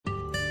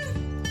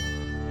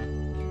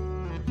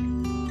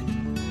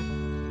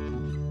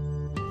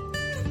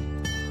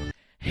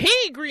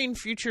Green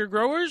Future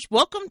Growers.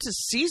 Welcome to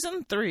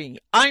Season 3.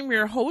 I'm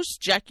your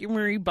host, Jackie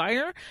Marie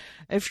Beyer.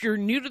 If you're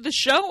new to the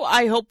show,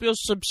 I hope you'll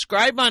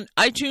subscribe on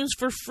iTunes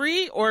for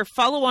free or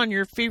follow on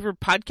your favorite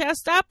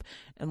podcast app,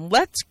 and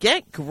let's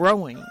get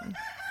growing.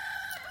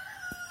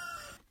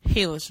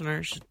 Hey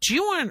listeners, do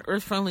you want an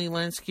earth-friendly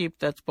landscape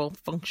that's both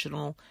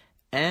functional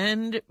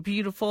and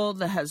beautiful,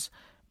 that has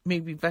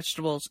maybe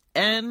vegetables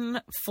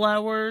and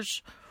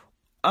flowers?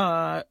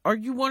 Are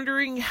you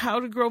wondering how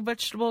to grow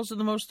vegetables in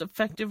the most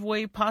effective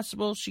way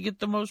possible so you get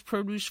the most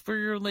produce for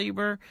your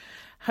labor?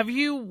 Have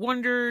you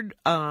wondered,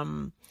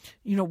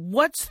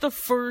 what's the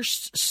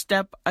first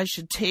step I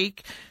should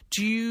take?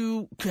 Do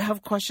you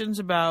have questions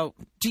about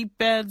deep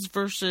beds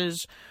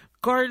versus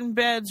garden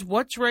beds?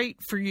 What's right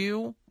for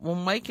you? Well,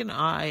 Mike and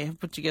I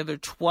have put together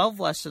 12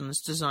 lessons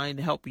designed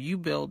to help you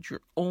build your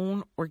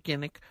own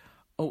organic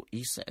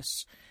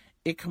oasis.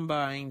 It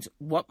combines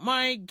what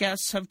my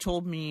guests have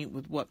told me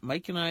with what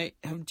Mike and I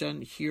have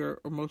done here,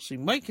 or mostly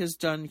Mike has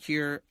done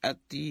here at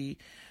the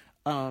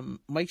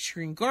Mike's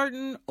Green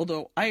Garden,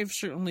 although I have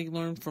certainly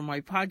learned from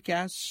my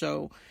podcast.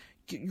 So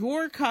get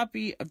your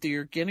copy of the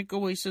Organic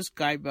Oasis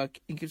Guidebook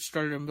and get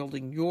started on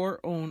building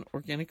your own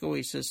organic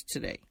oasis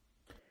today.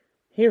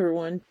 Hey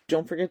everyone,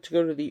 don't forget to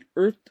go to the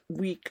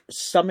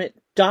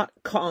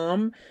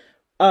earthweeksummit.com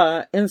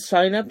and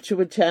sign up to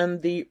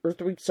attend the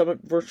Earth Week Summit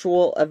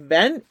virtual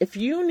event. If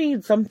you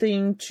need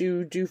something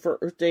to do for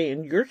Earth Day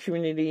in your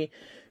community,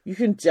 you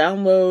can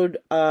download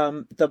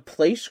the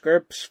play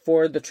scripts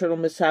for the Turtle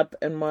Mishap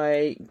and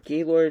my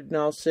Gaylord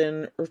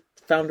Nelson,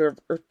 founder of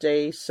Earth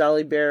Day,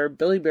 Sally Bear,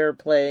 Billy Bear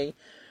play.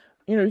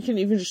 You can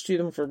even just do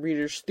them for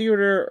Reader's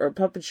Theater or a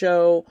puppet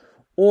show,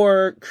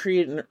 or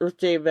create an Earth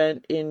Day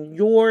event in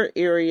your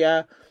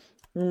area.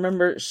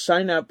 Remember,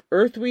 sign up,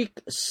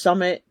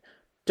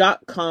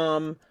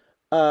 earthweeksummit.com.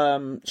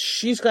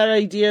 She's got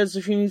ideas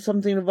if you need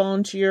something to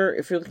volunteer.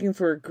 If you're looking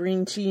for a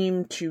green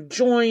team to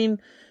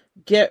join,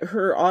 get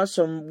her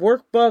awesome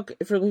workbook.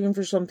 If you're looking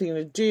for something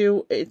to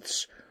do,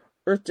 it's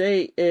Earth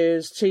Day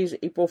is today's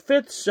April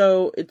 5th,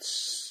 so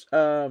it's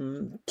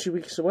 2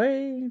 weeks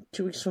away,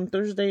 2 weeks from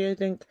Thursday, I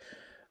think.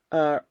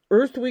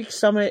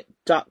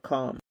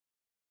 earthweeksummit.com.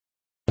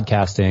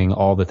 Podcasting,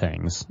 all the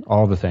things,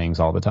 all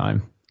the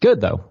time. Good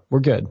though. We're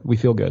good. We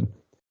feel good.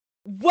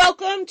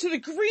 Welcome to the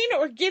Green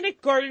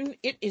Organic Garden.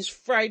 It is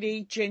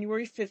Friday,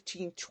 January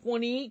 15,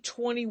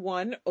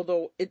 2021,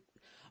 although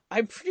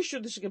I'm pretty sure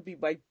this is going to be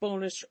my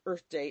bonus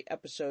Earth Day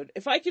episode.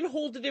 If I can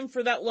hold it in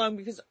for that long,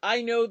 because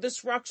I know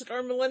this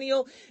Rockstar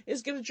Millennial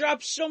is going to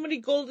drop so many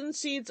golden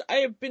seeds. I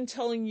have been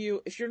telling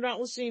you, if you're not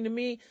listening to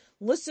me,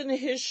 listen to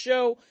his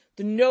show,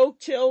 the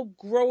No-Till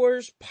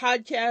Growers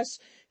Podcast.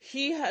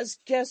 He has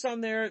guests on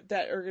there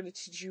that are going to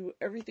teach you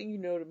everything you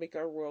know to make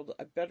our world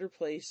a better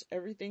place,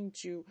 everything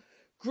to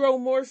grow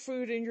more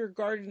food in your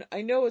garden.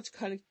 I know it's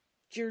kind of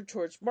geared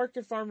towards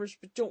market farmers,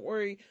 but don't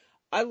worry.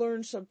 I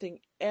learn something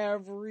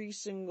every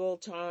single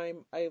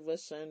time I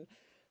listen.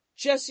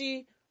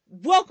 Jesse,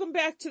 welcome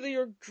back to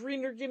the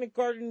Green Organic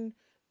Garden.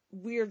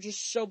 We are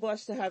just so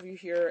blessed to have you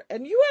here.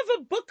 And you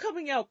have a book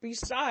coming out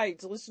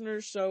besides,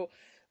 listeners, so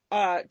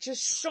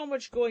just so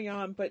much going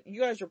on. But you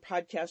guys are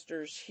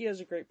podcasters. He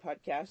has a great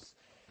podcast.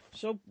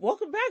 So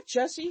welcome back,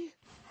 Jesse.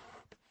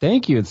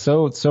 Thank you. It's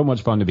so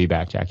much fun to be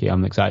back, Jackie.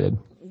 I'm excited.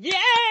 Yay!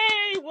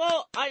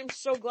 Well, I'm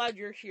so glad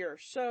you're here.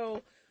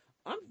 So,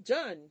 I'm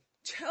done.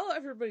 Tell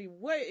everybody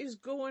what is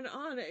going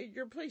on at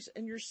your place.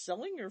 And you're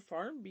selling your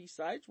farm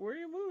besides? Where are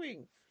you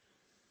moving?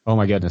 Oh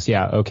my goodness.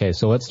 Yeah. Okay.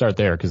 So let's start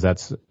there because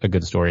that's a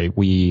good story.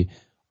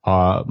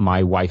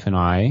 My wife and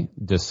I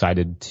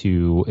decided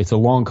it's a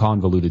long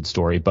convoluted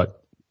story,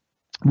 but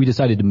we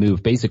decided to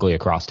move basically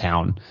across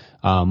town,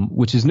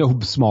 which is no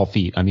small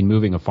feat. I mean,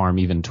 moving a farm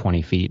even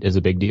 20 feet is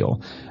a big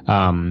deal.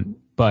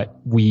 But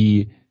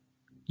we,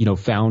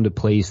 found a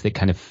place that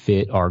kind of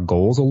fit our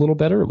goals a little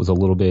better. It was a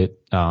little bit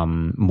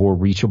more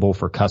reachable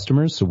for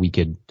customers, so we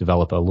could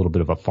develop a little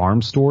bit of a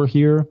farm store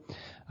here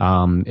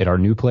at our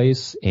new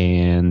place.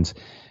 And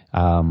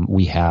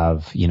we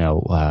have,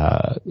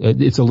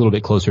 it's a little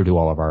bit closer to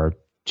all of our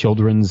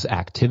children's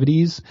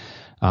activities.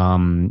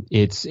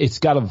 It's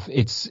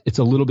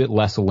a little bit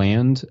less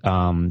land,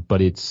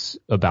 but it's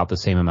about the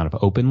same amount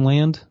of open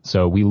land.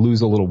 So we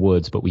lose a little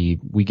woods, but we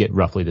get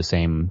roughly the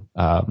same,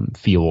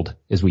 field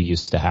as we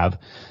used to have.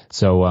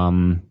 So,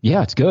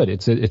 yeah, it's good.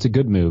 It's a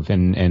good move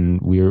and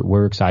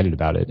we're excited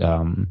about it.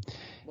 Well,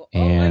 all I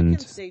can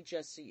say,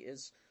 Jesse,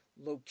 is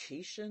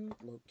location.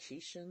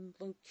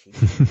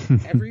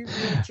 Every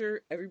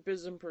realtor, every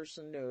business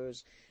person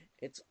knows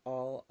it's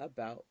all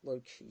about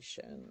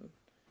location.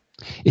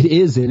 It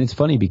is, and it's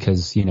funny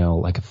because,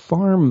 like a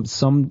farm,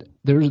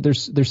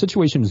 there's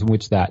situations in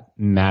which that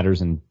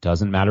matters and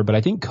doesn't matter, but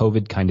I think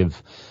COVID kind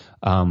of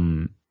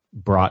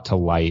brought to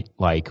light,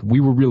 like, we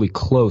were really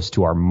close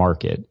to our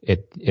market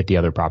at the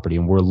other property,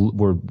 and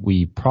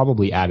we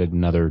probably added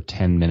another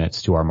 10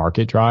 minutes to our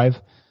market drive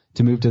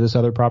to move to this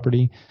other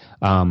property.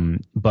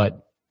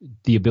 But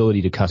the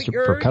ability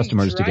for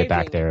customers to get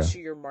back there. To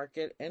your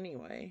market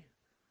anyway.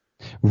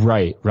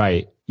 Right,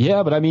 right.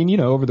 Yeah, but I mean,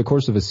 over the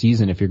course of a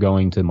season, if you're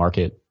going to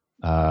market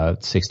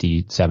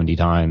 60, 70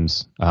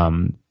 times,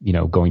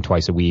 going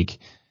twice a week,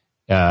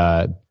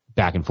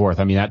 back and forth,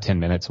 I mean, that 10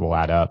 minutes will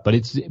add up.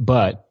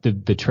 But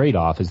the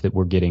trade-off is that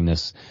we're getting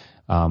this,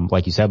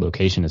 like you said,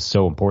 location is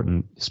so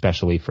important,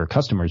 especially for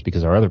customers,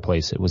 because our other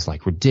place, it was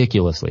like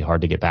ridiculously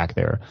hard to get back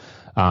there.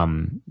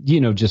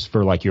 Just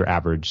for like your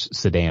average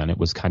sedan, it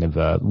was kind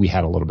of we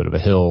had a little bit of a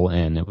hill,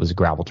 and it was a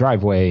gravel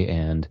driveway,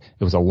 and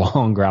it was a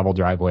long gravel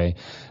driveway.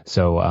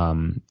 So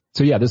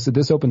yeah,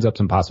 this opens up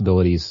some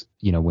possibilities,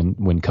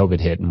 when COVID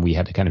hit and we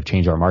had to kind of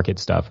change our market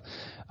stuff.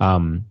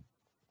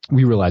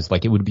 We realized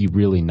like it would be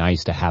really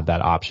nice to have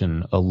that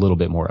option a little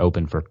bit more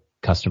open for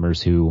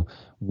customers who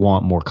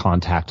want more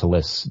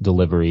contactless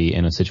delivery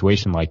in a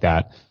situation like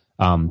that,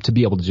 to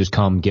be able to just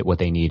come get what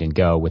they need and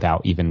go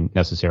without even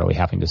necessarily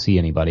having to see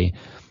anybody.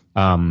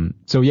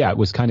 So yeah,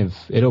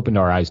 it opened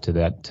our eyes to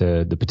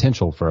the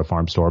potential for a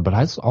farm store. But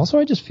I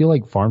just feel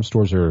like farm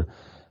stores are,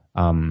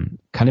 kind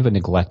of a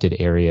neglected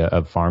area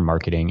of farm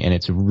marketing, and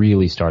it's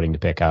really starting to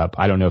pick up.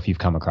 I don't know if you've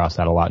come across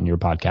that a lot in your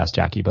podcast,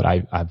 Jackie, but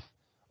I've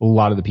a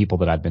lot of the people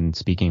that I've been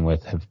speaking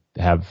with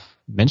have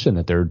mentioned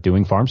that they're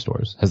doing farm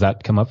stores. Has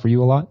that come up for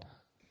you a lot?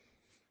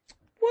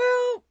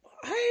 Well,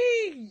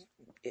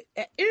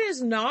 it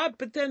is not,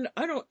 but then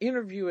I don't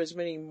interview as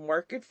many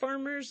market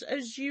farmers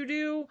as you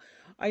do.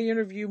 I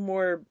interview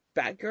more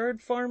backyard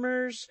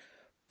farmers,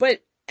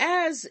 but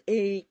as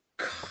a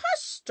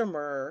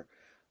customer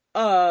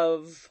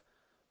of,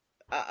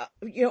 I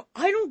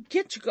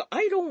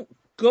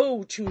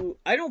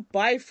don't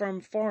buy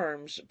from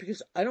farms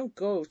because I don't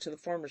go to the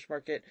farmer's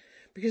market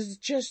because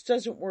it just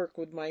doesn't work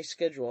with my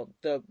schedule.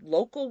 The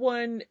local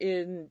one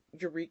in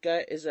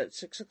Eureka is at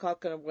 6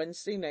 o'clock on a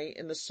Wednesday night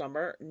in the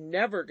summer.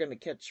 Never going to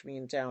catch me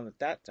in town at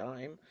that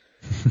time.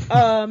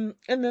 And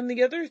then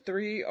the other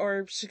three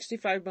are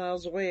 65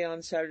 miles away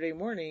on Saturday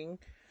morning.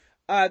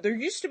 There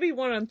used to be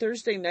one on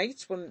Thursday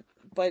nights when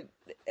I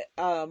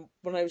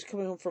was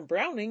coming home from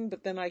Browning,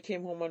 but then I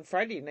came home on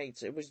Friday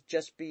nights. It would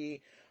just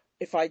be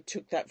if I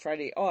took that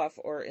Friday off,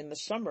 or in the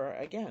summer,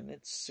 again,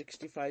 it's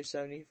 65,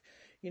 70,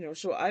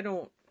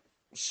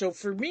 so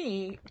for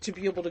me to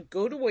be able to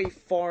go to a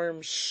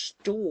farm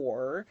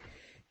store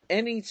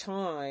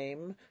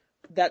anytime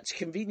that's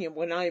convenient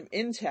when I'm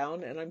in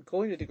town and I'm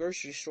going to the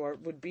grocery store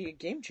would be a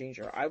game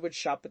changer. I would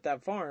shop at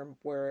that farm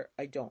where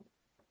I don't.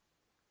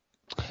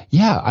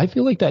 Yeah, I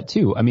feel like that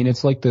too. I mean,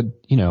 it's like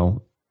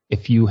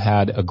if you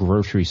had a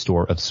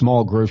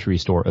small grocery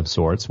store of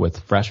sorts with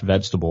fresh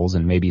vegetables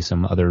and maybe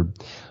some other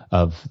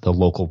of the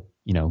local,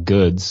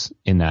 goods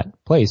in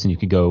that place, and you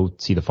could go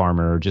see the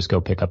farmer or just go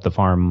pick up the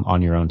farm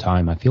on your own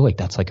time. I feel like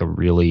that's like a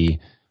really,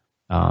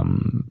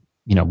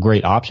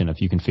 great option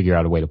if you can figure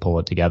out a way to pull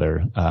it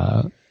together,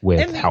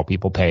 with how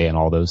people pay and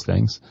all those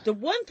things.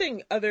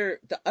 The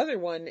other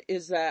one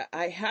is that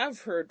I have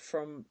heard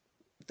from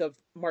the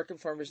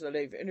market farmers that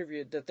I've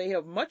interviewed that they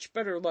have much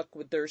better luck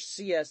with their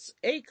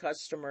CSA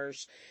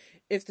customers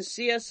if the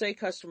CSA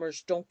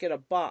customers don't get a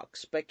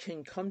box but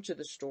can come to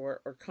the store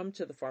or come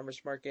to the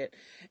farmer's market,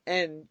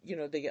 and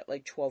they get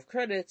like 12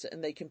 credits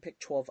and they can pick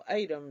 12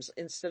 items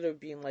instead of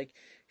being like,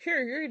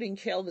 here, you're getting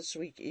kale this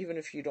week even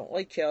if you don't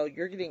like kale,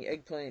 you're getting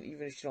eggplant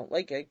even if you don't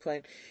like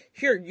eggplant,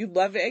 here, you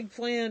love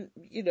eggplant,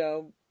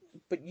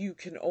 but you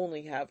can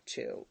only have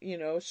two,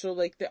 so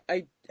like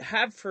I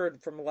have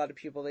heard from a lot of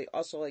people, they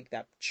also like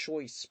that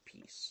choice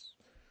piece.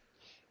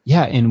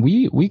 Yeah. And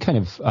we kind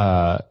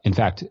of, in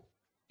fact,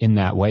 in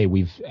that way,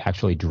 we've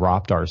actually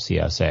dropped our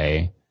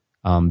CSA.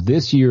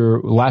 Last year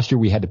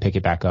we had to pick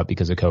it back up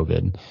because of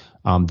COVID.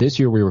 This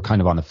year we were kind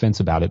of on the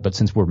fence about it, but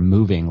since we're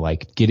moving,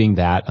 like getting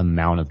that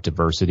amount of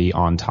diversity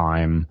on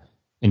time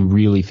and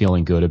really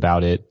feeling good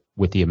about it,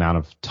 with the amount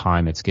of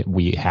time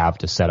we have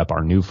to set up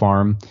our new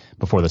farm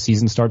before the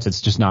season starts, it's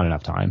just not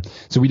enough time.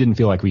 So we didn't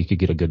feel like we could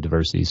get a good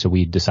diversity. So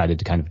we decided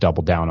to kind of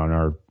double down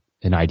on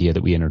an idea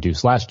that we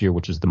introduced last year,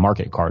 which is the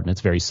market cart. And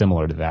it's very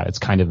similar to that. It's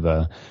kind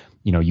of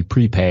you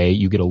prepay,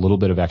 you get a little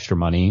bit of extra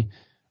money.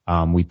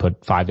 We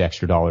put $5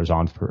 extra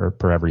on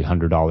per every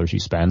 $100 you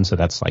spend. So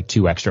that's like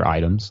 2 extra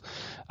items.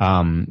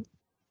 And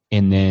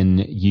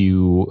then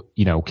you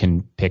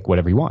can pick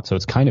whatever you want. So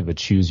it's kind of a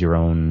choose your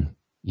own,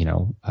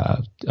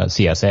 a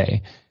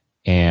CSA,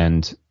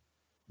 and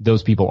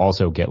those people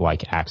also get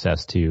like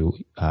access to,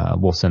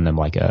 we'll send them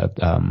like a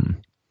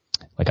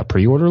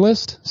pre-order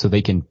list so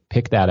they can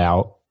pick that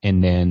out,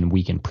 and then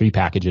we can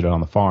pre-package it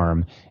on the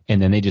farm, and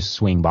then they just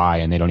swing by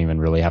and they don't even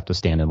really have to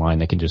stand in line.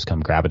 They can just come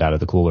grab it out of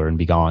the cooler and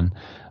be gone.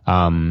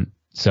 I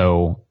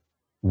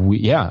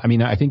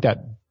think that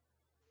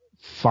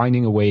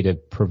finding a way to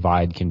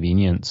provide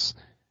convenience,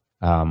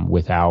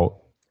 without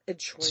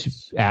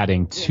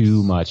adding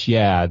too much,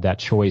 that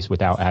choice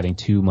without adding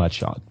too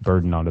much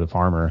burden onto the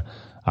farmer.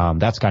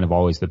 That's kind of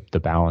always the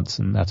balance,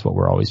 and that's what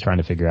we're always trying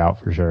to figure out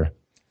for sure.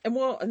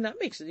 And that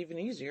makes it even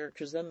easier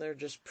because then they're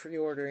just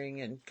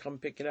pre-ordering and come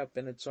pick it up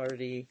and it's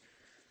already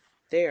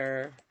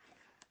there.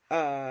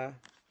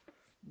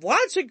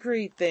 Lots of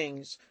great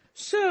things.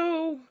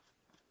 So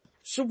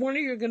So when are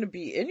you going to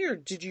be in your?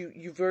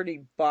 You've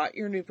already bought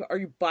your new? Are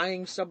you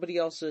buying somebody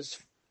else's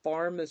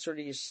farm that's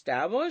already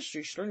established? Are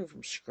you starting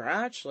from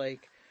scratch?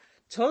 Like,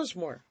 tell us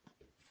more.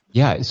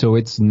 Yeah, so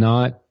it's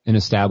not an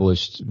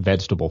established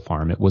vegetable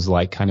farm. It was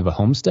like kind of a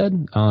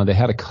homestead. They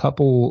had a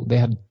couple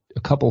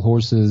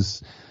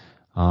horses,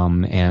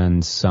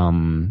 and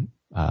some,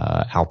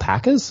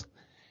 alpacas.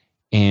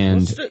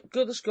 And,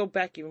 Let's go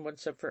back even one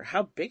step further.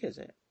 How big is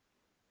it?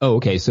 oh,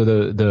 okay. So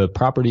the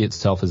property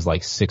itself is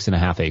like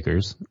 6.5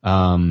 acres.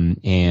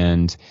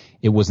 And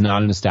it was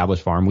not an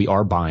established farm. We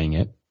are buying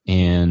it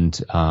and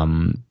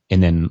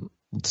then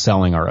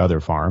selling our other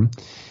farm.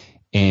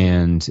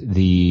 And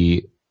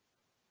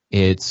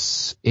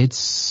it's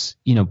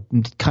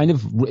kind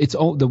of it's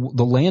all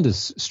the land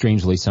is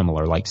strangely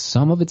similar. Like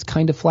some of it's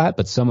kind of flat,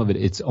 but some of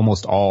it's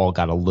almost all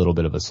got a little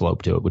bit of a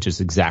slope to it, which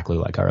is exactly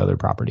like our other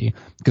property,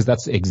 because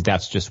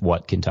that's just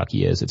what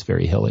Kentucky is. It's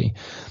very hilly.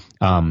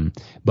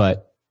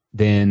 But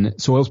then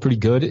soil's pretty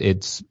good.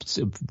 It's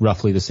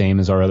roughly the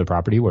same as our other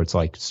property, where it's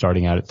like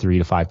starting out at 3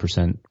 to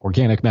 5%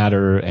 organic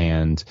matter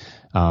and,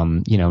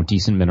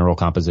 decent mineral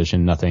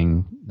composition,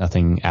 nothing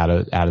out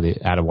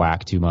of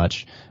whack too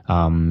much.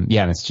 And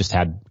it's just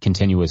had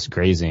continuous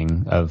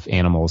grazing of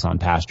animals on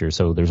pasture.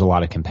 So there's a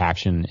lot of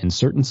compaction in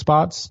certain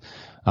spots.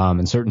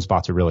 And certain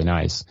spots are really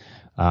nice.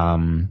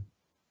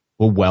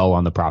 Well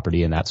on the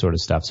property and that sort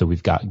of stuff. So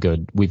we've got a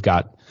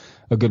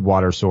good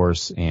water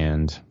source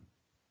and,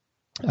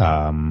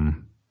 Tell me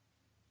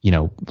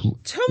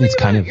it's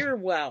kind about of your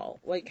well.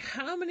 Like,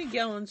 how many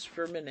gallons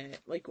per minute?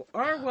 Like,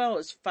 our well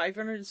is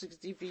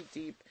 560 feet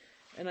deep,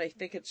 and I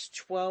think it's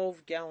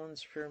 12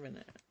 gallons per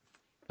minute.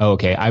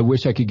 okay. I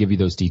wish I could give you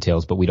those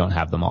details, but we don't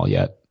have them all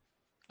yet.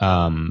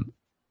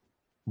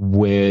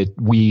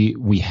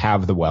 We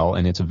have the well,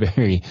 and it's a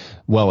very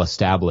well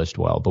established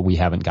well, but we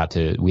haven't got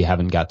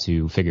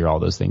to figure all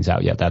those things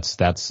out yet.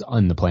 That's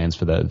on the plans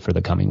for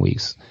the coming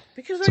weeks.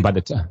 Because So by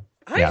the time,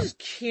 I yeah. just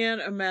can't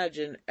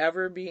imagine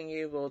ever being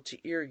able to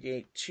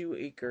irrigate 2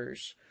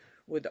 acres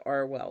with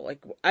our well.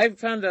 Like, I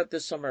found out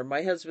this summer,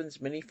 my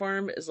husband's mini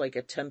farm is like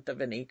a tenth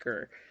of an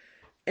acre.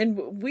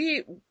 And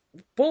we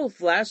both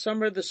last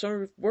summer, the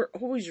summer, we're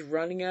always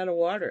running out of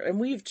water. And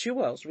we have 2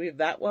 wells. We have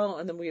that well,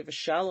 and then we have a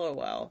shallow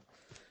well.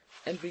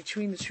 And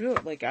between the two,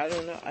 like, I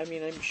don't know. I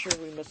mean, I'm sure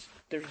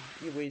there's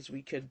ways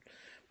we could,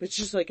 but it's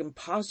just like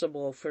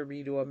impossible for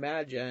me to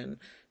imagine.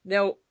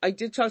 Now, I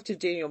did talk to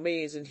Daniel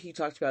Mays, and he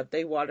talked about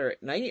they water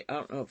at night. I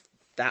don't know if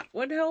that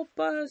would help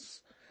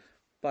us,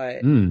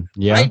 but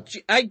Yeah.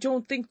 I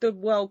don't think the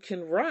well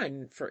can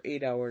run for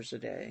 8 hours a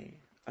day.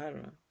 I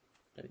don't know.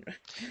 Anyway,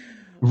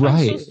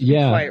 Right.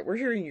 Yeah. quiet. We're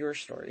hearing your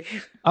story.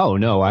 Oh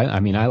no. I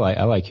mean, I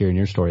like hearing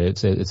your story.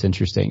 It's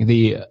interesting.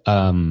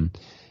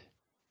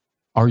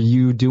 Are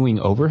you doing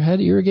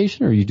overhead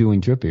irrigation or are you doing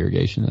drip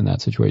irrigation in that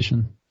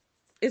situation?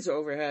 It's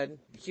overhead.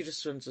 He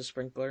just runs a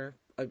sprinkler.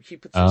 He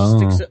Oh.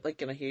 sticks it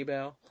like in a hay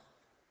bale.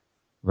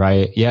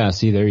 Right. Yeah.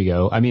 See, there you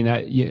go. I mean,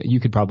 you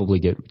could probably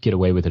get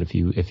away with it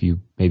if you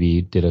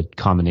maybe did a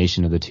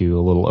combination of the two,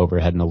 a little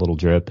overhead and a little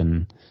drip,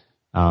 and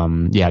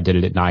did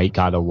it at night.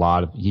 Got a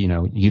lot of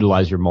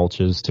utilize your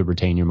mulches to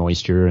retain your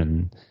moisture,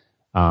 and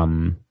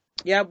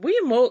Yeah,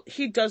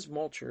 he does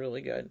mulch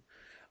really good.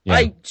 yeah.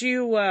 I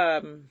do.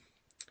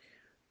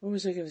 What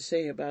was I going to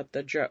say about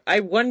the drip? I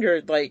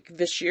wondered, like,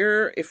 this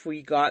year if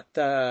we got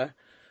the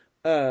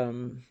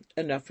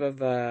enough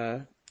of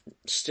a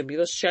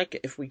stimulus check,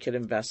 if we could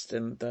invest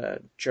in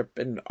the drip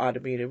and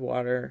automated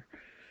water.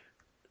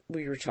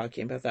 We were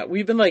talking about that.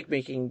 We've been like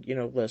making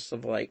lists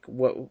of like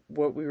what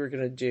we were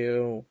gonna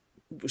do.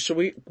 So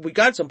we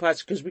got some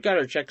plastic because we got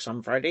our checks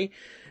on Friday,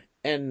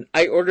 and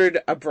I ordered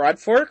a broad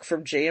fork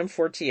from JM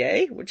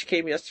Fortier, which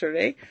came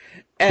yesterday,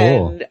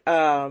 and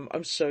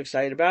I'm so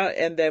excited about it.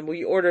 And then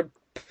we ordered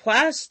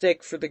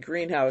plastic for the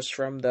greenhouse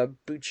from the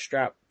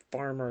Bootstrap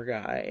Farmer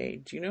guy.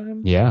 Do you know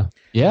him? Yeah.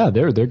 Yeah.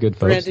 They're good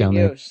folks Brandon down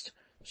there. Yost.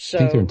 So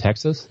I think they're in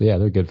Texas. Yeah,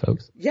 they're good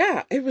folks.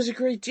 yeah, it was a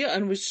great deal,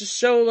 and it was just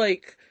so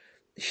like.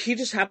 He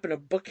just happened to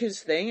book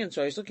his thing, and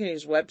so I was looking at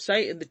his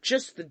website, and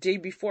just the day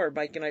before,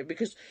 Mike and I,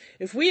 because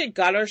if we had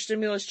got our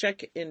stimulus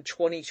check in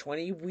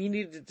 2020, we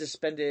needed to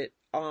spend it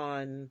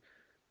on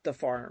the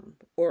farm,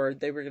 or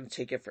they were going to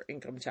take it for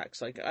income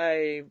tax. Like,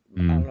 I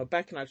don't know,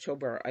 back in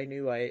October, I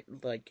knew I,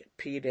 like,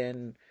 paid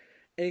in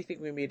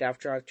anything we made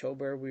after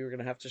October, we were going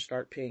to have to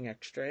start paying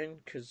extra in,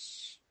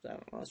 because, I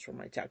don't know, that's where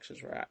my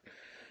taxes were at.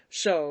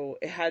 So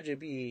it had to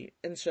be,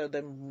 and so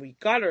then when we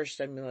got our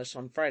stimulus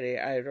on Friday,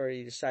 I had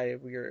already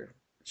decided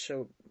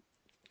so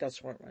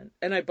that's where it went.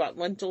 And I bought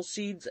lentil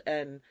seeds,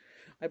 and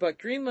I bought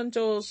green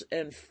lentils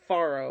and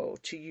farro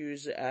to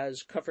use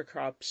as cover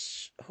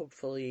crops,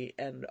 hopefully,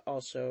 and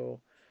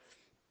also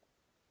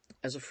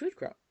as a food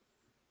crop.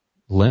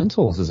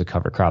 Lentils is a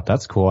cover crop.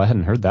 That's cool. I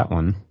hadn't heard that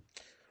one.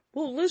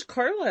 Well, Liz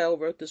Carlisle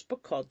wrote this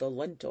book called The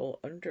Lentil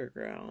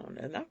Underground,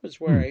 and that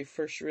was where I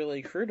first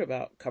really heard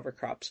about cover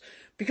crops,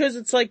 because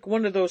it's like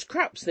one of those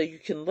crops that you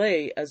can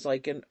lay as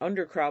like an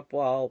undercrop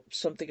while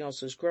something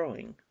else is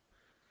growing.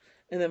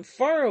 And then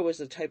farro is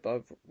a type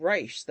of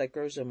rice that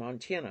grows in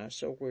Montana.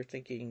 So we're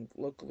thinking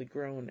locally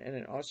grown, and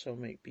it also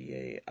might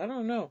be I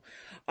don't know.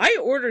 I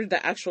ordered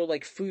the actual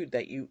like food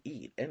that you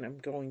eat, and I'm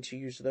going to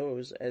use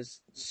those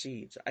as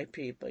seeds. I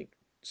paid like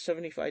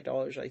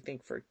 $75, I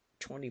think, for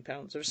 20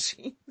 pounds of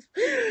seeds.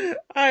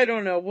 I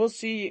don't know. We'll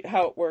see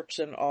how it works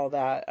and all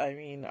that. I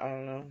mean, I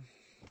don't know.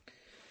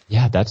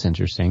 Yeah, that's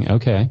interesting.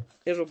 Okay.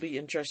 It'll be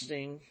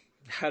interesting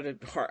how to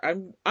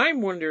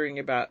I'm wondering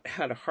about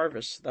how to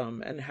harvest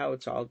them and how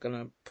it's all going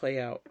to play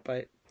out.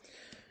 But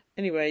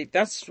anyway,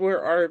 that's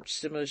where our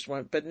stimulus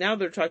went. But now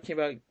they're talking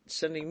about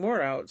sending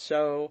more out.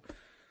 So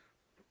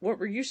what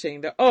were you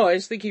saying? I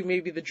was thinking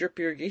maybe the drip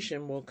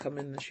irrigation will come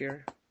in this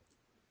year.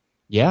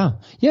 Yeah.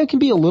 Yeah, it can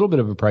be a little bit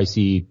of a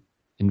pricey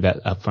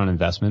upfront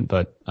investment,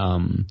 but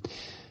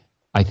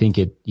I think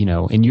it,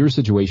 in your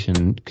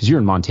situation, because you're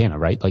in Montana,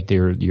 right? Like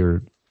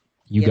you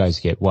Yes. guys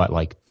get what,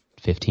 like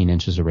 15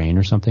 inches of rain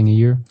or something a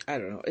year? I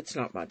don't know. It's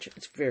not much.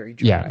 It's very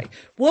dry. Yeah.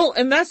 Well,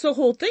 and that's the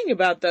whole thing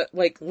about that.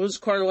 Like Liz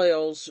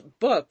Carlisle's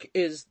book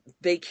is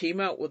they came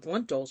out with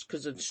lentils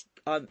because it's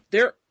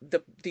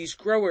these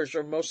growers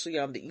are mostly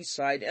on the east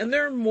side, and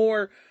they're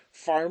more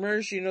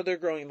farmers. They're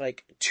growing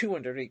like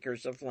 200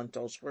 acres of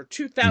lentils or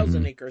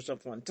 2,000 acres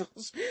of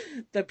lentils.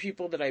 The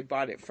people that I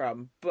bought it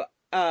from, but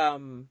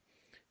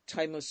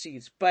Timeless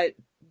Seeds, but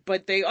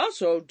they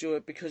also do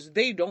it because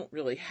they don't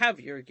really have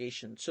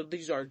irrigation. So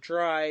these are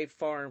dry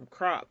farm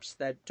crops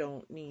that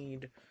don't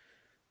need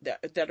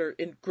that are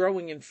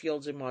growing in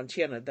fields in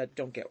Montana that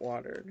don't get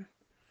watered.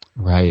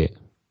 Right.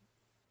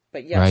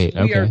 But yes, right.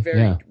 we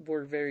okay.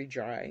 we're very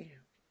dry.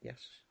 Yes.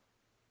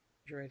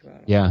 You're right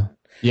about Yeah. that.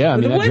 Yeah, I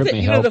mean that drip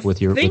may help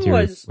with your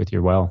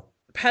well.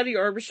 Patty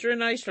Arbiter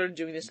and I started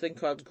doing this thing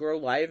called Grow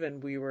Live,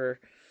 and we were,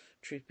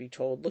 truth be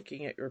told,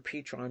 looking at your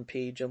Patreon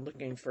page and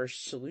looking for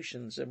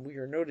solutions, and we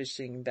are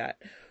noticing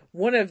that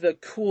one of the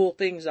cool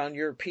things on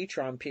your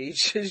Patreon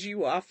page is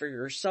you offer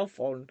your cell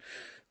phone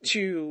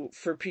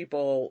for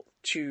people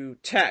to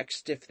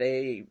text if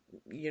they,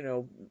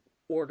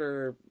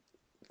 order,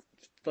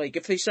 like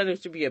if they sign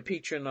up to be a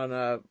patron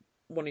on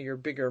one of your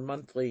bigger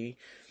monthly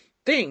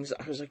things.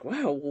 I was like,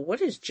 wow, well,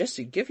 what is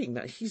Jesse giving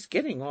that? He's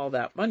getting all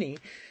that money.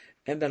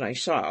 And then I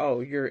saw,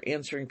 you're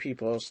answering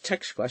people's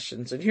text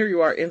questions, and here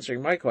you are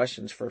answering my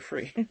questions for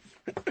free.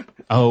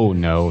 Oh,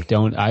 no,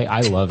 don't.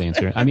 I love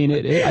answering. I mean,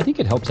 I think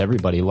it helps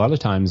everybody. A lot of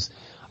times,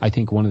 I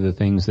think one of the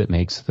things that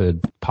makes the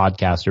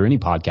podcast or any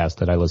podcast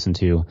that I listen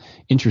to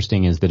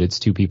interesting is that it's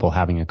two people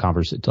having a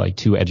conversation, like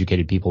two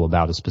educated people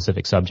about a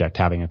specific subject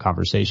having a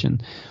conversation.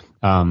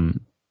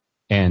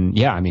 And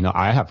yeah, I mean,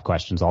 I have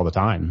questions all the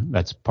time.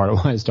 That's part of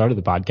why I started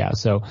the podcast.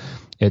 So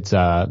it's,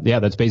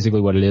 that's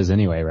basically what it is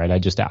anyway, right?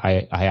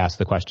 I ask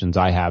the questions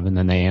I have and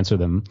then they answer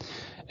them.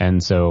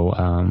 And so,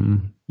 I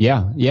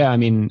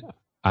mean,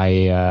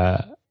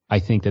 I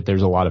think that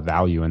there's a lot of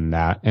value in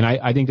that. And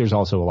I think there's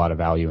also a lot of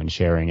value in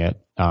sharing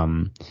it.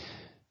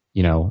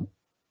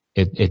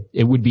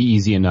 It would be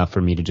easy enough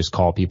for me to just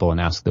call people and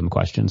ask them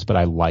questions, but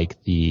I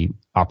like the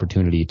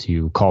opportunity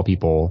to call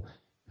people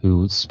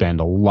who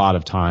spend a lot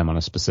of time on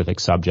a specific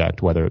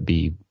subject, whether it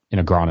be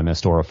an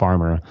agronomist or a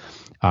farmer,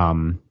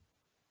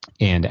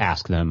 and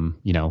ask them,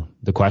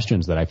 the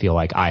questions that I feel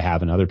like I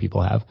have and other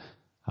people have.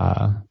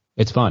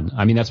 It's fun.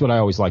 I mean, that's what I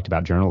always liked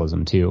about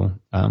journalism too.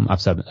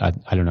 I've said,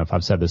 I don't know if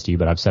I've said this to you,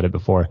 but I've said it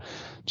before,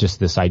 just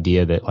this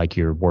idea that like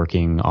you're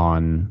working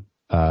on,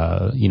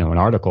 an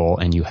article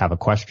and you have a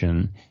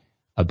question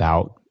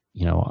about,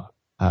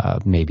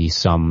 maybe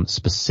some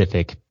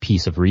specific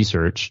piece of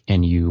research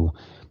and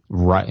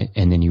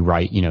then you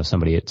write,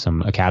 somebody at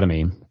some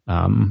academy,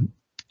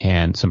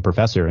 and some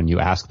professor, and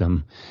you ask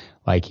them,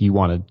 like, you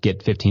want to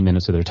get 15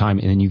 minutes of their time,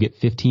 and then you get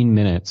 15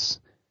 minutes,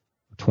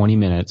 20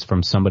 minutes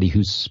from somebody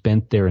who's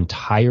spent their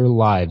entire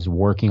lives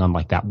working on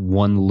like that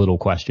one little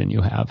question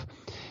you have.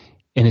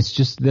 And that's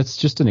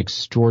just an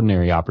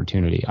extraordinary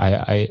opportunity.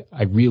 I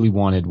really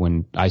wanted,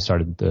 when I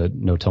started the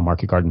No-Till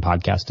Market Garden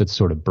podcast, to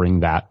sort of bring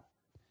that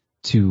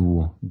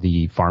to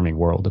the farming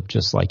world of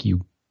just like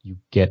you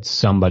get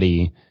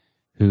somebody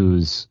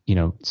who's,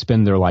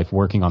 spend their life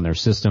working on their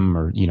system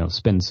or,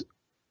 spends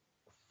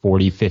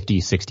 40,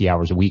 50, 60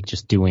 hours a week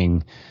just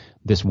doing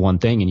this one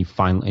thing,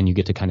 and you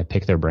get to kind of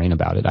pick their brain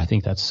about it. I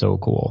think that's so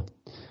cool.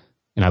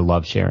 And I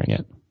love sharing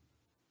it.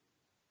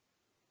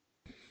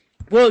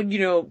 Well,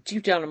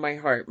 deep down in my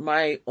heart,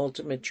 my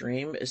ultimate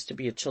dream is to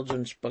be a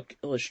children's book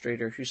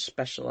illustrator who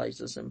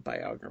specializes in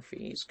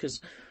biographies,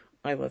 because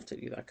I love to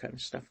do that kind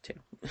of stuff too.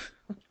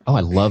 Oh,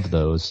 I love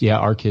those. Yeah,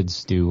 our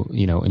kids do,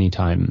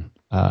 anytime,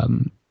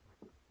 when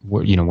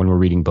we're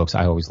reading books,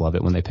 I always love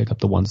it when they pick up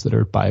the ones that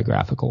are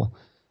biographical,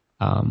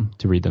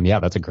 to read them. Yeah,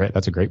 that's a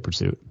great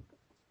pursuit.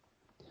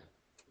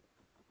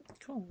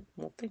 Cool.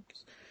 Well,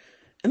 thanks.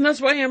 And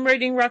that's why I'm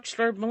writing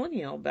Rockstar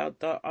Millennial, about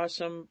the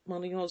awesome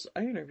millennials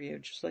I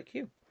interviewed, just like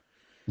you.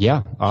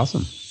 Yeah,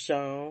 awesome.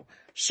 So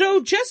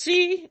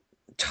Jesse,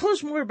 tell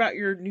us more about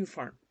your new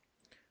farm.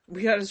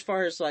 We got as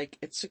far as like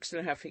it's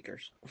 6.5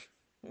 acres.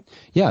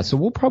 Yeah, so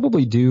we'll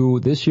probably do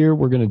this year.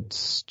 We're going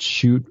to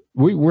shoot.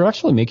 We're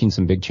actually making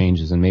some big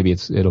changes, and maybe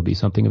it'll be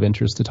something of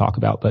interest to talk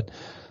about. But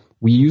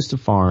we used to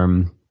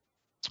farm.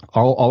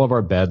 All of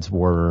our beds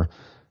were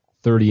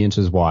 30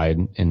 inches wide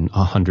and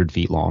 100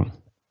 feet long,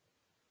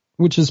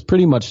 which is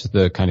pretty much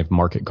the kind of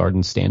market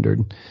garden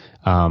standard.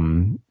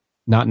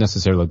 Not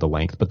necessarily the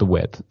length, but the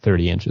width,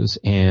 30 inches.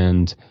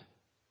 And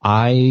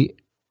I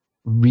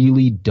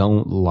really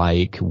don't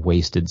like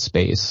wasted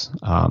space.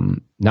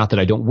 Not that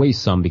I don't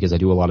waste some, because I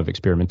do a lot of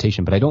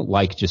experimentation, but I don't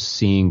like just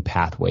seeing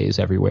pathways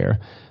everywhere.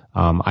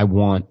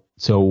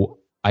 So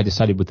I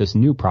decided with this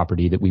new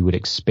property that we would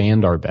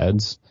expand our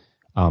beds,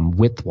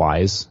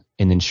 widthwise,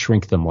 and then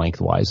shrink them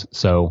lengthwise.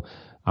 So,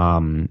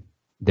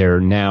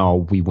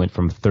 we went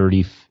from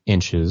 30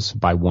 inches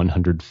by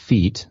 100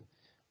 feet,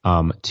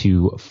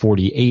 to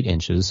 48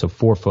 inches. So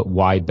 4-foot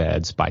wide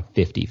beds by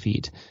 50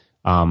 feet.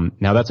 Now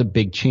that's a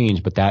big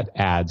change, but that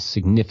adds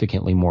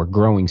significantly more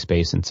growing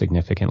space and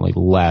significantly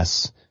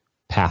less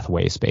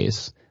pathway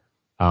space.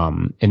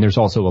 And there's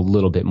also a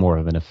little bit more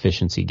of an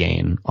efficiency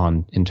gain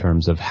in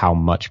terms of how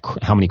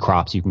many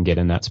crops you can get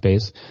in that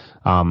space.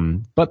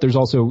 But there's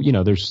also,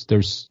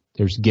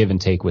 there's give and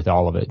take with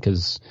all of it,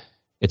 because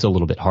it's a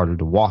little bit harder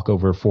to walk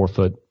over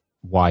 4-foot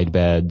wide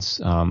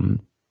beds.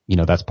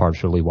 That's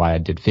partially why I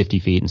did 50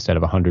 feet instead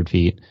of 100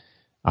 feet.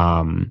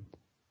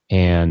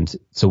 And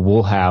so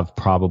we'll have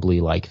probably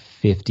like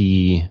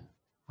 50,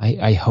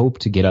 I hope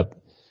to get up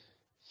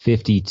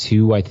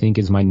 52, I think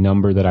is my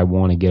number that I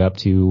want to get up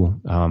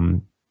to,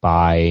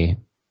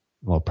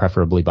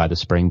 preferably by the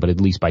spring, but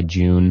at least by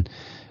June,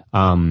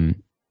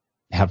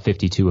 have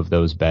 52 of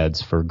those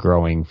beds for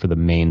growing for the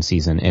main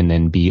season, and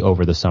then be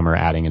over the summer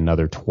adding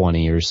another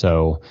 20 or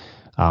so,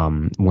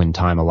 when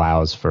time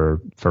allows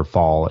for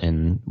fall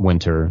and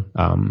winter,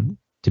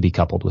 to be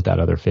coupled with that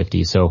other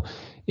 50. So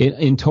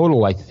in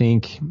total, I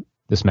think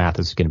this math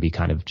is going to be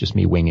kind of just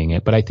me winging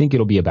it, but I think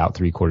it'll be about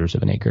 3/4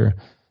 of an acre,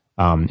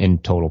 in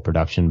total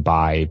production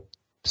by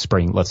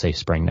spring, let's say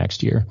spring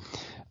next year.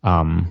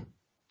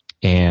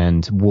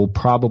 And we'll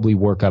probably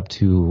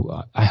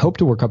I hope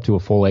to work up to a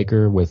full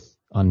acre with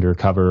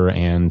undercover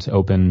and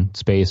open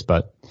space,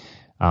 but,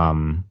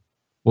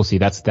 we'll see.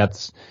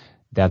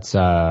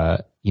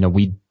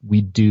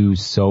 We do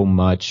so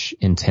much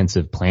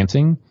intensive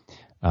planting,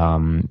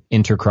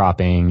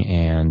 intercropping,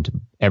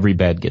 and every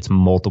bed gets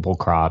multiple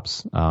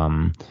crops.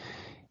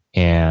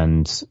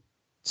 And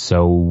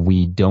so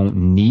we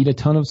don't need a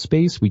ton of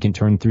space. We can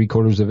turn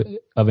 3/4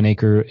 of an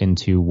acre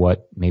into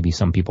what maybe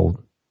some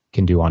people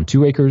can do on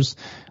 2 acres.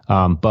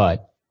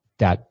 But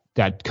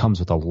that comes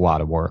with a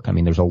lot of work. I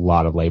mean, there's a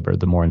lot of labor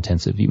the more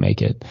intensive you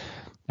make it.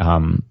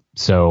 There's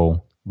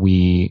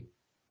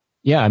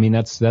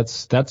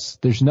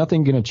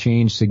nothing going to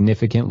change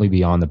significantly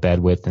beyond the bed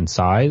width and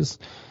size.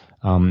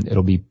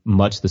 It'll be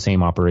much the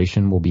same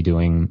operation. We'll be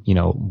doing,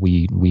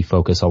 we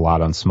focus a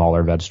lot on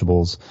smaller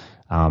vegetables,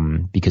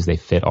 because they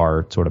fit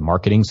our sort of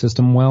marketing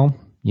system well,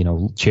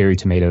 cherry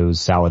tomatoes,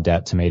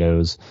 saladette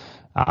tomatoes,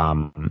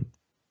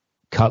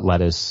 cut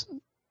lettuce,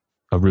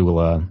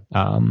 arugula,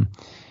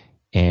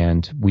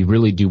 and we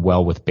really do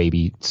well with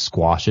baby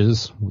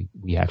squashes.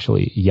 We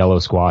actually, yellow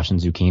squash and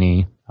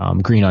zucchini.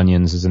 Green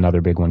onions is another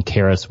big one.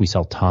 Carrots, we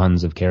sell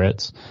tons of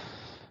carrots.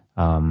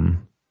 It'll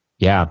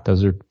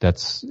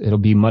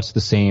be much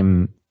the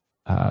same,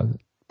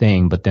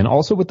 thing. But then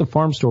also with the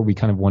farm store, we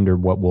kind of wonder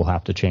what we'll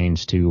have to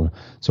change to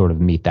sort of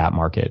meet that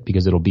market,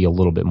 because it'll be a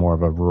little bit more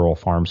of a rural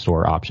farm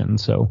store option.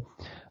 So,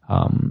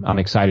 I'm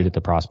excited at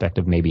the prospect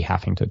of maybe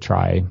having to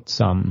try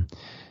some,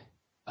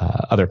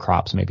 other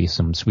crops, maybe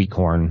some sweet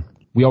corn.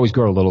 We always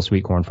grow a little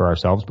sweet corn for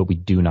ourselves, but we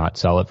do not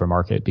sell it for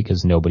market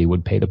because nobody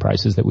would pay the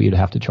prices that we would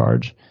have to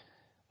charge.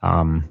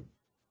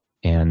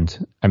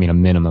 And I mean, a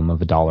minimum of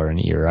 $1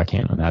 an ear. I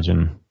can't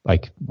imagine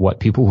like what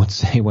people would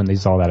say when they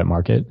saw that at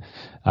market.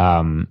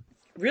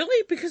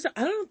 Really? Because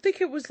I don't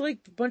think it was like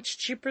much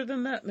cheaper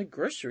than that in the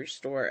grocery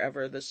store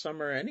ever this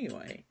summer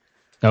anyway.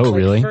 Oh,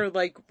 really? For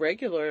like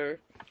regular,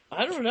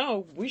 I don't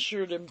know. We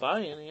sure didn't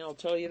buy any, I'll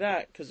tell you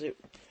that.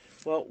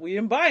 We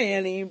didn't buy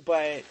any,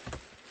 but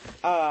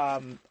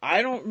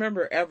I don't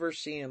remember ever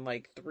seeing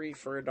like 3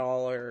 for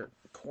 $1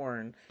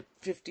 corn,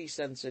 50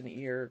 cents an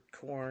ear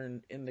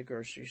corn in the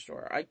grocery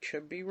store. I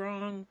could be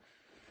wrong.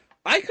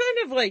 I kind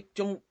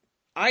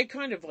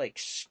of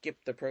skip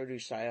the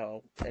produce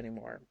aisle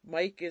anymore.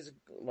 Mike is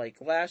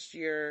like last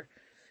year,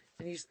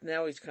 and he's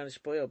kind of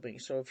spoiled me.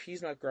 So if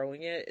he's not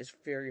growing it, it's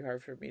very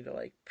hard for me to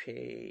like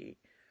pay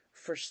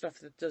for stuff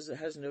that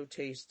has no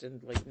taste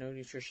and like no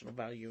nutritional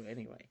value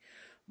anyway.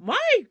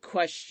 I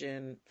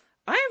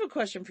have a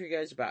question for you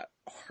guys about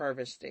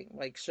harvesting.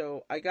 Like,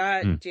 so I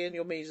got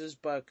Daniel Mays's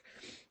book,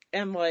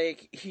 and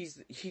like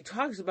he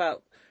talks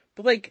about,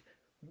 but like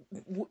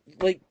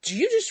do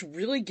you just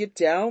really get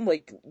down,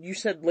 like you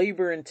said,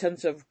 labor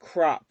intensive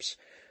crops,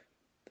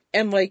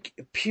 and like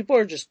people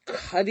are just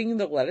cutting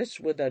the lettuce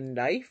with a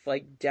knife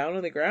like down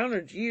on the ground,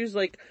 or do you use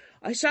like,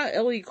 I saw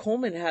Ellie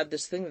Coleman had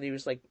this thing that he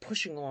was like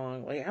pushing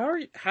along. Like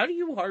how do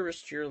you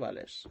harvest your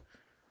lettuce?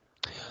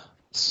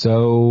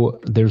 So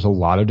there's a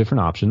lot of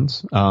different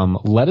options.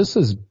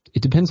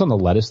 It depends on the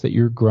lettuce that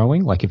you're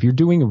growing. Like if you're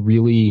doing a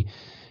really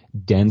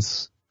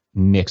dense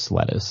mixed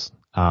lettuce,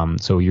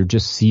 so you're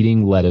just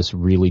seeding lettuce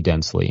really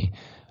densely.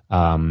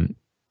 And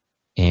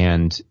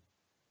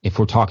if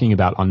we're talking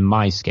about on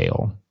my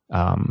scale,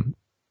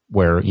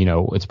 where,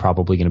 it's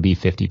probably going to be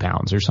 50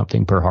 pounds or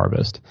something per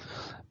harvest,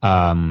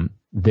 then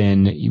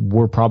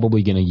we're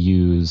probably going to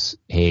use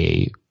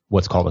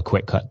what's called a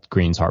quick cut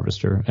greens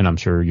harvester. And I'm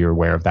sure you're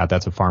aware of that.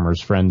 That's a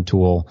Farmer's Friend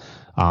tool.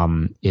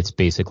 It's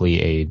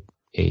basically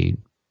a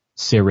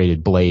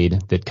serrated blade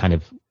that kind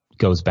of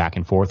goes back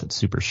and forth. It's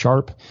super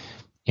sharp,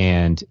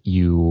 and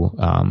you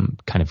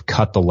kind of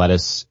cut the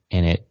lettuce,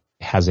 and it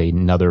has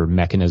another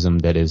mechanism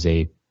that is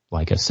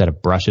like a set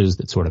of brushes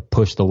that sort of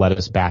push the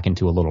lettuce back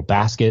into a little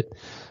basket.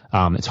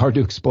 It's hard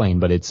to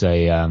explain, but it's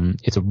a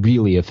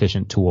really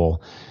efficient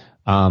tool.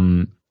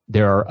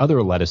 There are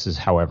other lettuces,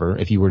 however,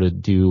 if you were to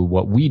do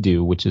what we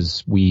do, which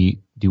is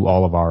we do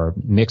all of our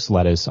mixed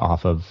lettuce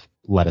off of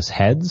lettuce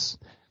heads.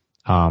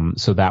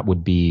 So that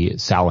would be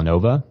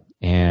Salanova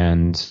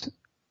and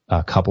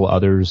a couple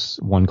others,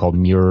 one called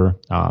Muir,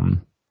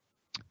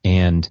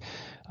 and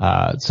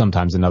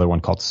sometimes another one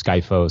called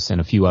Skyphos,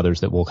 and a few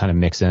others that we'll kind of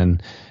mix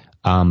in.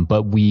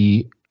 But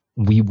we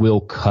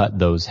will cut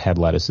those head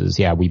lettuces.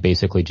 Yeah, we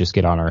basically just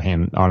get on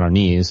our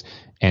knees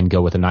and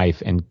go with a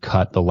knife and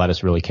cut the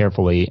lettuce really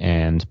carefully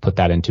and put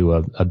that into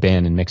a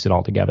bin and mix it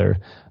all together.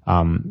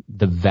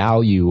 The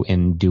value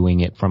in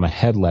doing it from a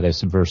head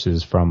lettuce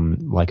versus from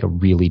like a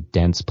really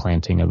dense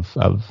planting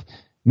of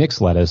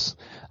mixed lettuce,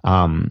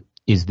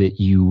 is that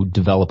you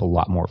develop a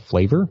lot more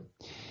flavor.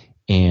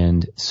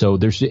 And so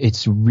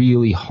it's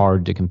really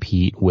hard to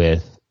compete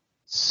with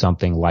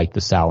something like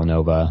the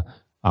Salanova,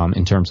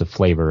 in terms of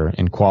flavor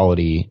and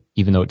quality,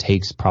 even though it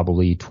takes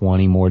probably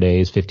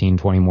 15,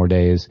 20 more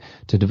days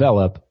to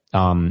develop,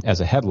 as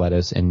a head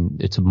lettuce,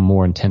 and it's a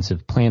more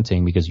intensive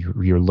planting because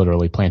you're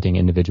literally planting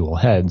individual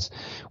heads.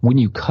 When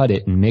you cut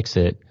it and mix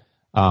it,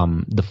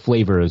 the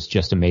flavor is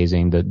just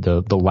amazing.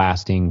 The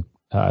lasting,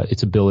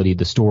 its ability,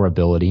 the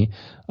storability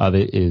of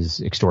it is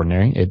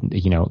extraordinary.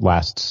 It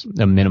lasts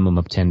a minimum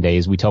of 10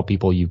 days. We tell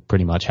people you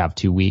pretty much have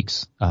 2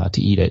 weeks,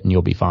 to eat it and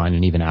you'll be fine.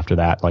 And even after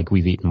that, like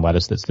we've eaten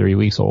lettuce that's 3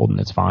 weeks old and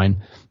it's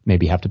fine.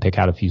 Maybe have to pick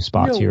out a few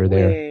spots here or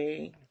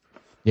there.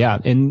 Yeah.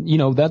 And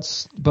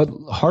but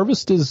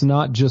harvest is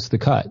not just the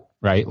cut,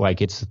 right?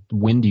 Like it's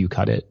when do you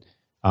cut it?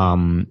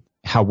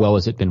 How well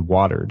has it been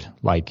watered?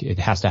 Like it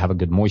has to have a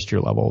good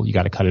moisture level. You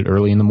got to cut it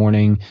early in the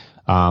morning.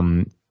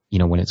 When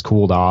it's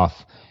cooled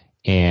off,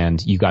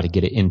 and you got to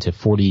get it into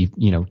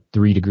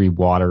 3-degree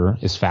water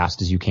as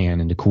fast as you can,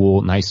 into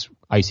cool, nice,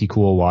 icy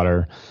cool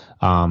water.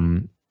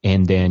 And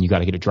then you got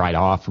to get it dried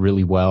off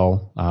really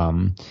well.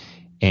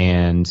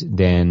 And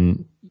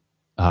then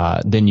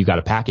you got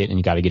to pack it and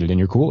you got to get it in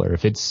your cooler.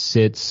 If it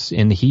sits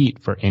in the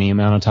heat for any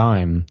amount of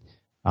time,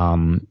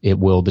 it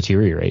will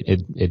deteriorate.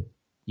 It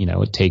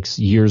takes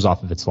years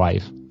off of its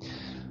life,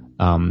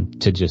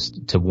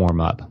 to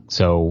warm up.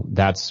 So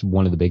that's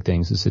one of the big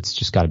things, is it's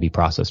just got to be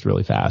processed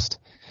really fast.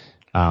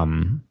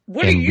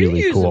 What are you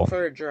really using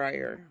for a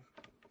dryer?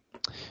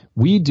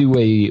 We do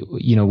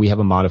we have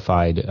a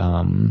modified,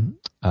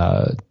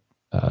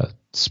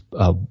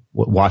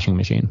 washing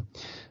machine.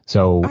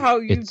 So how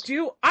you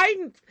do?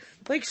 I'm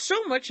like,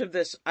 so much of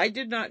this I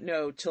did not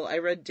know till I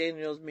read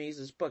Daniel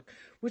Mays' book,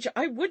 which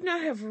I would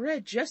not have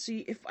read,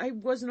 Jesse, if I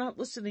was not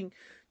listening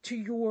to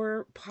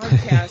your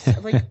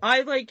podcast.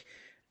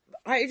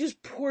 I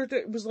just poured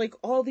it was like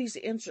all these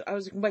answers. I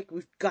was like, Mike,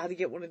 we've got to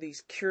get one of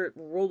these Curate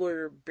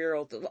roller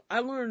barrel. I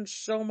learned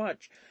so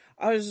much.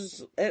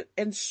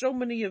 And so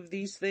many of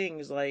these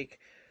things, like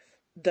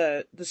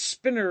the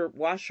spinner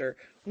washer,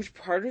 which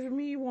part of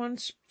me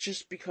wants,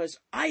 just because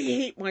I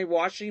hate my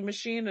washing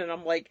machine, and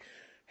I'm like,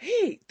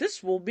 hey,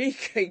 this will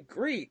make a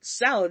great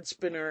salad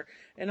spinner,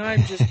 and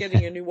I'm just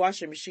getting a new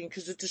washing machine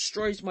because it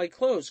destroys my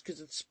clothes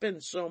because it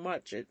spins so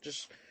much. It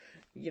just,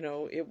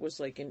 it was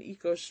like an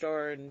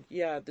EcoStar, and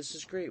yeah, this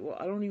is great. Well,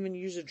 I don't even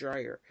use a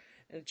dryer.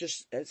 And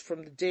it's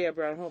from the day I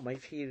brought it home,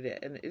 I've hated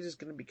it, and it is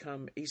going to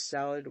become a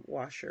salad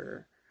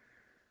washer.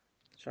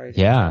 Sorry.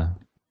 Yeah,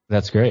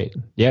 that's great.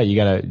 Yeah, you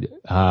gotta,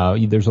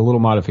 there's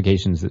some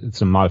modifications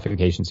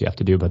you have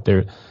to do, but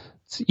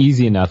it's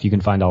easy enough. You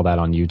can find all that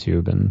on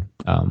YouTube and,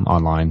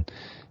 online,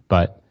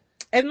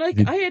 And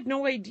I had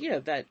no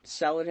idea that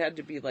salad had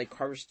to be like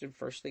harvested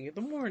first thing in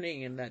the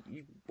morning, and that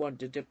you wanted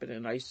to dip it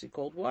in icy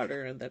cold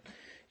water, and that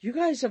you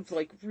guys have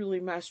like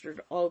really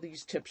mastered all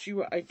these tips.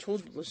 I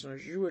told the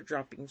listeners you were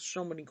dropping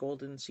so many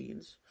golden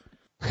seeds.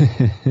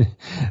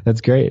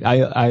 That's great.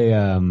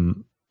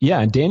 And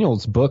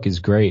Daniel's book is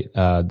great.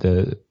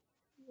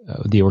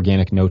 The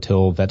Organic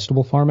No-Till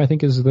Vegetable Farm, I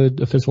think, is the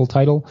official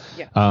title.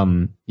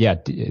 Yeah.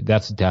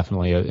 That's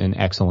definitely an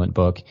excellent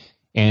book.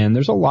 And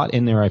there's a lot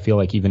in there. I feel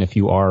like even if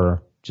you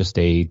are just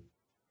a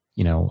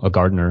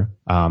gardener,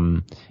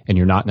 and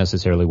you're not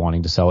necessarily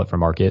wanting to sell it for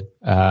market,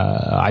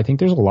 I think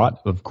there's a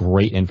lot of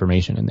great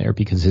information in there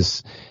because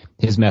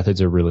his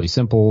methods are really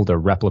simple. They're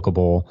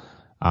replicable.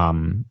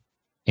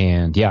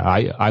 And yeah,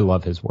 I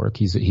love his work.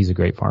 He's a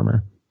great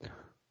farmer.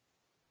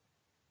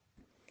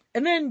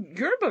 And then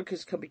your book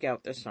is coming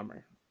out this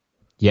summer.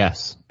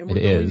 Yes, and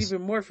we're going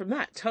even more from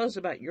that. Tell us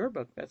about your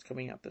book that's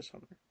coming out this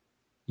summer.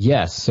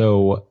 Yes.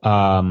 So,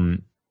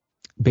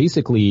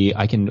 basically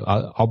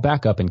I'll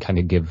back up and kind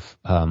of give,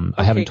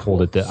 I haven't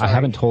told it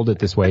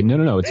this way.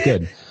 No, it's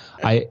good.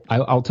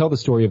 I'll tell the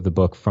story of the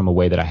book from a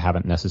way that I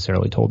haven't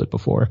necessarily told it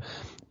before,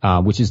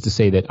 which is to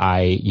say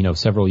that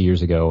several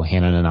years ago,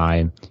 Hannah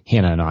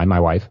and I, my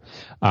wife,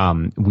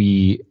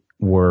 we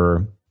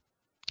were,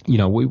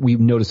 we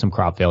noticed some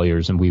crop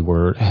failures and we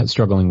were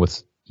struggling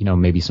with,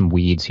 maybe some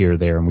weeds here or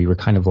there. And we were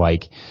kind of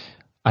like,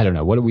 I don't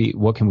know,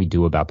 what can we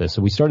do about this?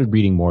 So we started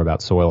reading more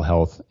about soil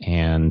health,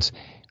 and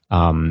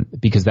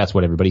because that's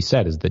what everybody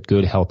said, is that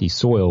good, healthy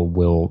soil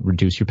will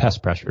reduce your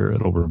pest pressure.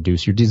 It'll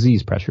reduce your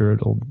disease pressure.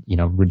 It'll,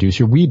 reduce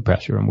your weed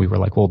pressure. And we were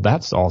like, well,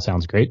 that's all